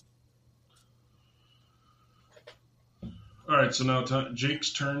 16. All right, so now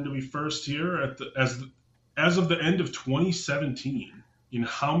Jake's turn to be first here. As of the end of 2017, in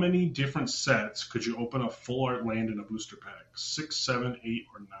how many different sets could you open a full art land in a booster pack? 6, 7, 8,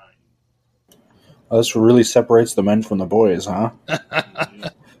 or 9? Well, this really separates the men from the boys, huh?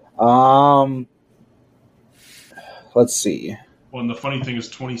 Let's see. Well, and the funny thing is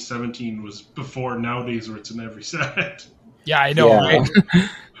 2017 was before nowadays where it's in every set. Yeah, I know, Yeah.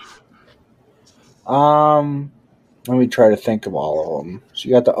 right? Let me try to think of all of them. So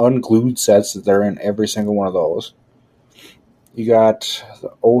you got the unglued sets that they're in every single one of those. You got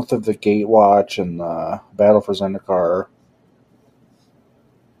the Oath of the Gatewatch and the Battle for Zendikar.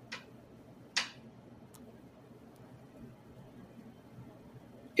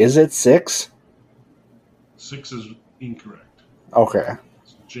 Is it 6? 6 is incorrect. Okay.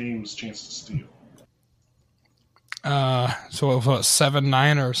 So James' chance to steal. So what, 7,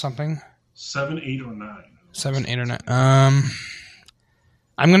 9, or something? 7, 8, or 9. 7, 8, or 9.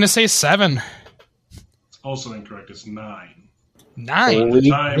 I'm gonna say 7. It's also incorrect. It's 9. 9. At the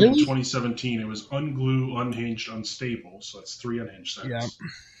time in Really? 2017, it was Unglue, Unhinged, Unstable. So that's 3 unhinged sets. Yeah.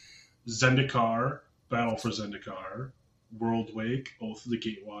 Zendikar, Battle for Zendikar, Worldwake, Oath of the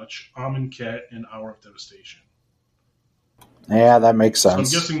Gatewatch, Amonkhet, and Hour of Devastation. Yeah, that makes So I'm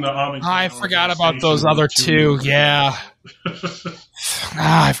sense. guessing the Amonkhet. I Hour of forgot about Devastation those were other 2 two. years Yeah. ago.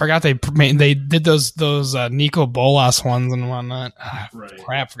 I forgot they did those Nico Bolas ones and whatnot. Right.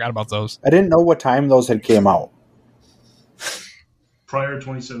 Crap, forgot about those. I didn't know what time those had came out. Prior to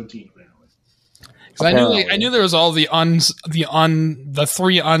 2017, apparently. 'Cause I knew there was all the 3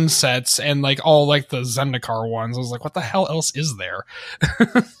 unsets and like all like the Zendikar ones. I was like, what the hell else is there?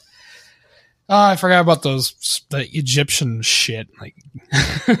 I forgot about the Egyptian shit. Like,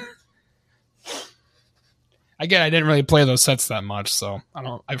 again, I didn't really play those sets that much, so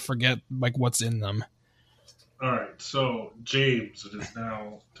I forget like what's in them. All right, so James, it is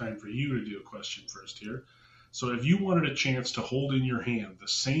now time for you to do a question first here. So if you wanted a chance to hold in your hand the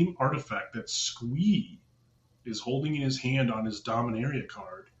same artifact that Squee is holding in his hand on his Dominaria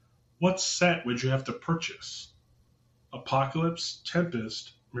card, what set would you have to purchase? Apocalypse,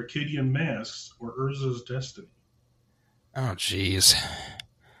 Tempest, Mercadian Masks, or Urza's Destiny? Oh, jeez.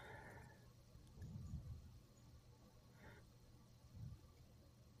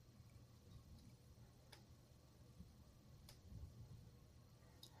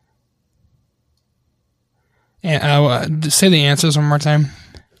 Yeah, say the answers one more time.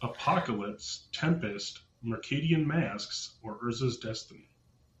 Apocalypse, Tempest, Mercadian Masks, or Urza's Destiny?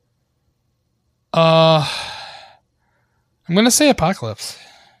 I'm gonna say Apocalypse.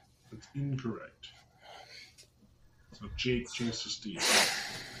 That's incorrect. So Jake, chance to steal.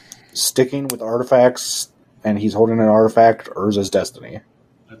 Sticking with artifacts, and he's holding an artifact, Urza's Destiny.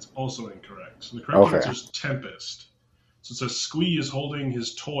 That's also incorrect. So the correct Okay. answer is Tempest. So it says Squee is holding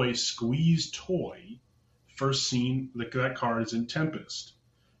his toy, Squee's toy. First seen, that card is in Tempest.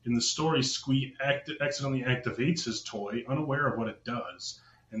 In the story, Squee accidentally activates his toy, unaware of what it does,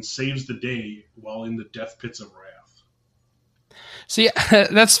 and saves the day while in the death pits of wrath. See,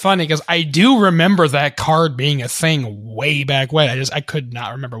 that's funny because I do remember that card being a thing way back when. I could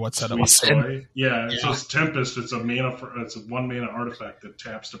not remember what set it was Squee's in. toy. Yeah, it says Tempest. It's a 1 mana artifact that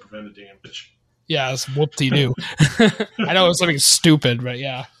taps to prevent a damage. Yeah, it's whoop-de-doo. I know it was something stupid, but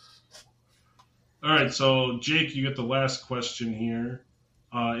yeah. All right, so Jake, you get the last question here.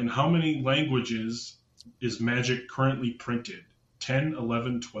 In how many languages is Magic currently printed? 10,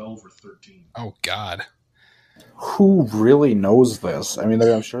 11, 12, or 13? Oh God. Who really knows this? I mean,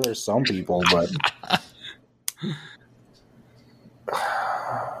 I'm sure there's some people, but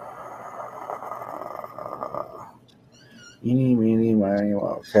eeny, meeny, miny,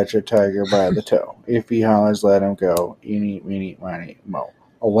 mo. Catch a tiger by the toe. If he hollers, let him go. Eeny, meeny, miny, mo.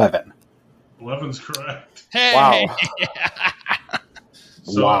 11. 11's correct. Hey. Wow.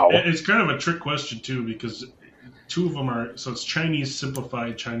 So Wow. it's kind of a trick question, too, because two of them are... So it's Chinese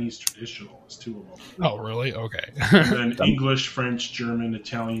simplified, Chinese traditional is two of them. Oh, really? Okay. And then English, French, German,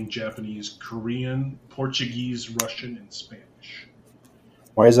 Italian, Japanese, Korean, Portuguese, Russian, and Spanish.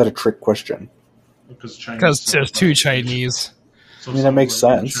 Why is that a trick question? Because Chinese... Because there's two simplified. Chinese. So I mean, that makes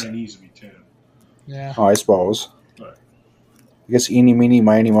somewhere sense. Chinese would be 10. Yeah. Oh, I suppose. But, I guess eeny, meeny,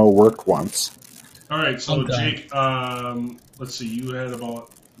 miny, mo worked once. all right, so Okay. Jake, let's see, you had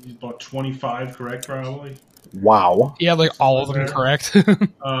about 25 correct, probably. Wow. Yeah, like all of them Okay. correct.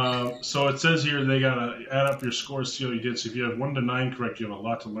 So it says here they gotta add up your scores, see how you did. So if you have 1 to 9 correct, you have a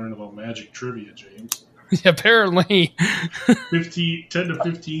lot to learn about Magic trivia, James. Apparently. 10 to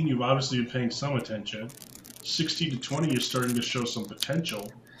 15, you've obviously been paying some attention. 16 to 20, you're starting to show some potential.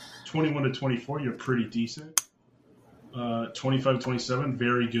 21 to 24, you're pretty decent. 25 to 27,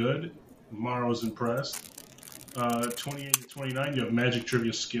 very good. Morrow's impressed. 28 to 29, you have Magic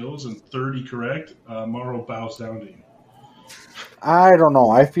trivia skills, and 30 correct. Morrow bows down to you. I don't know.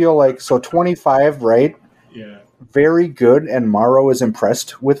 I feel like, so 25, right? Yeah. Very good, and Morrow is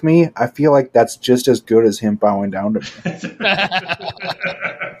impressed with me. I feel like that's just as good as him bowing down to me.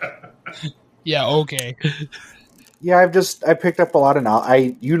 Yeah, okay. Yeah, I picked up a lot of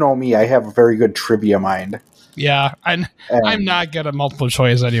knowledge. You know me, I have a very good trivia mind. Yeah, I'm And, not good at multiple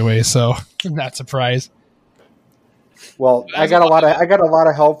choice anyway, so I'm not surprised. Well, I got a lot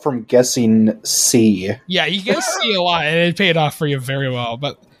of help from guessing C. Yeah, you can see a lot, and it paid off for you very well.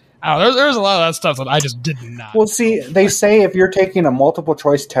 But I don't know, there's a lot of that stuff that I just did not. Well, see, they say if you're taking a multiple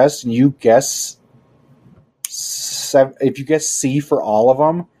choice test and you guess if you guess C for all of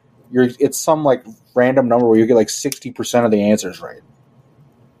them, it's some like random number where you get like 60% of the answers right.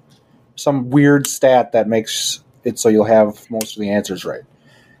 Some weird stat that makes it so you'll have most of the answers right.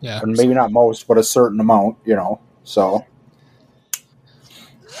 Yeah, And maybe not most, but a certain amount, So,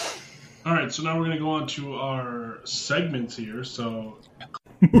 All right, so now we're going to go on to our segments here. So,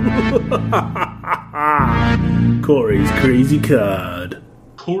 Corey's Crazy Card.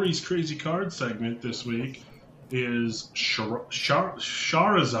 Corey's Crazy Card segment this week is Shahrazad.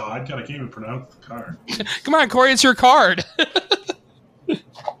 God, I can't even pronounce the card. come on, Corey, it's your card.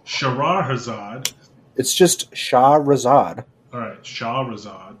 Shahrazad. it's just Shahrazad. All right,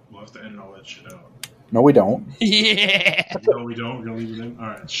 Shahrazad. We'll have to edit all that shit out. No, we don't. Yeah. No, we don't. We're going to leave it in. All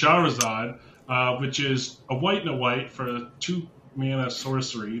right, Shahrazad, which is a white and a white for a 2-mana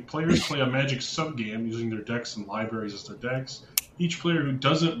sorcery. Players play a Magic subgame using their decks and libraries as their decks. Each player who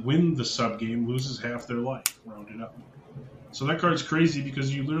doesn't win the subgame loses half their life, rounded up. So that card's crazy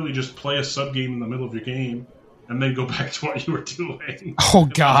because you literally just play a subgame in the middle of your game and then go back to what you were doing. Oh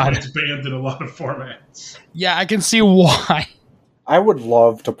God. It's banned in a lot of formats. Yeah, I can see why. I would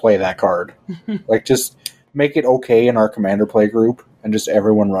love to play that card. Like, just make it okay in our Commander play group and just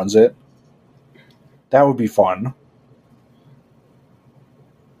everyone runs it. That would be fun.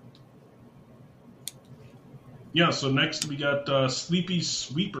 Yeah, so next we got Sleepy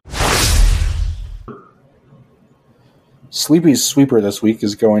Sweeper. Sleepy's Sweeper this week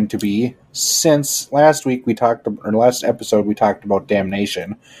is going to be, since last episode we talked about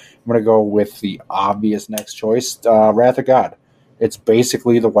Damnation, I'm going to go with the obvious next choice, Wrath of God. It's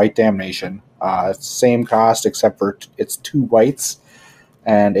basically the white Damnation. Same cost, except for it's 2 whites,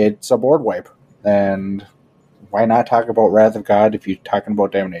 and it's a board wipe. And why not talk about Wrath of God if you're talking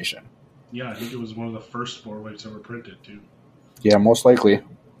about Damnation? Yeah, I think it was one of the first 4 wipes ever printed, too. Yeah, most likely.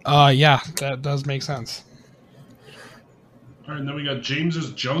 Yeah, that does make sense. All right, and then we got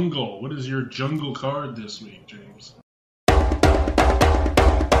James's Jungle. What is your jungle card this week, James?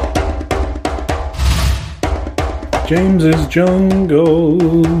 James's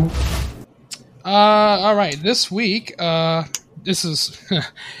Jungle. All right, this week, this is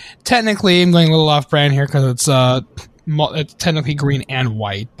technically I'm going a little off brand here because it's technically green and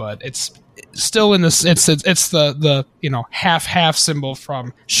white, but it's still in this. It's the half symbol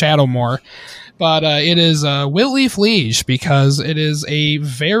from Shadowmoor, but it is Whitleaf Liege because it is a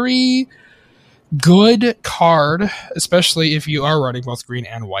very good card, especially if you are running both green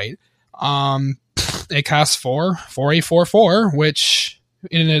and white. It costs 4 for a 4/4, which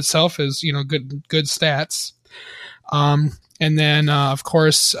in itself is, good stats. And then, of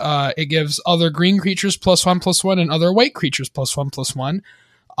course, it gives other green creatures +1/+1 and other white creatures +1/+1.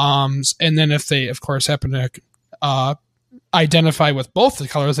 And then if they, of course, happen to identify with both the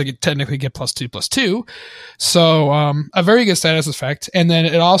colors, they technically get +2/+2. So a very good status effect. And then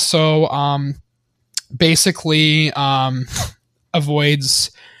it also basically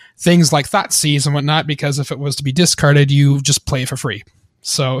avoids things like Thoughtseize and whatnot, because if it was to be discarded, you just play it for free.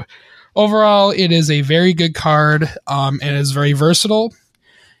 So overall, it is a very good card, and is very versatile,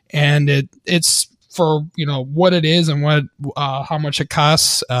 and it's for what it is and what how much it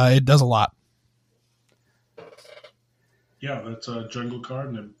costs. It does a lot. Yeah, that's a jungle card,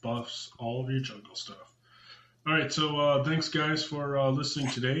 and it buffs all of your jungle stuff. All right, so thanks guys for listening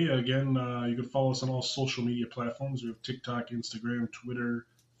today. Again, you can follow us on all social media platforms. We have TikTok, Instagram, Twitter,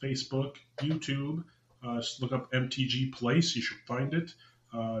 Facebook, YouTube. Just look up MTG Place. You should find it.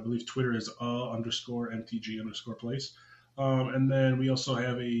 I believe Twitter is _MTG_place. And then we also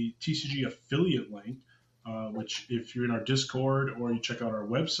have a TCG affiliate link, which if you're in our Discord or you check out our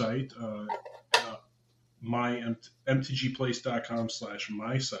website,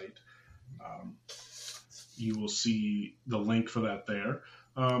 mtgplace.com/mysite, you will see the link for that there.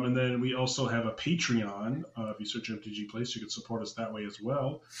 And then we also have a Patreon. If you search MTG Place, you can support us that way as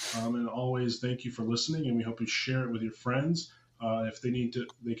well. And always thank you for listening, and we hope you share it with your friends. If they need to,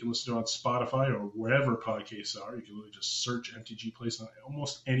 they can listen to it on Spotify or wherever podcasts are. You can really just search MTG Place on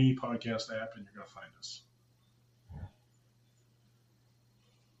almost any podcast app, and you're going to find us.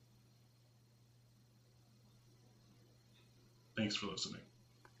 Thanks for listening.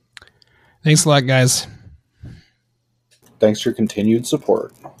 Thanks a lot, guys. Thanks for your continued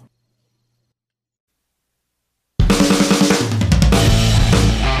support.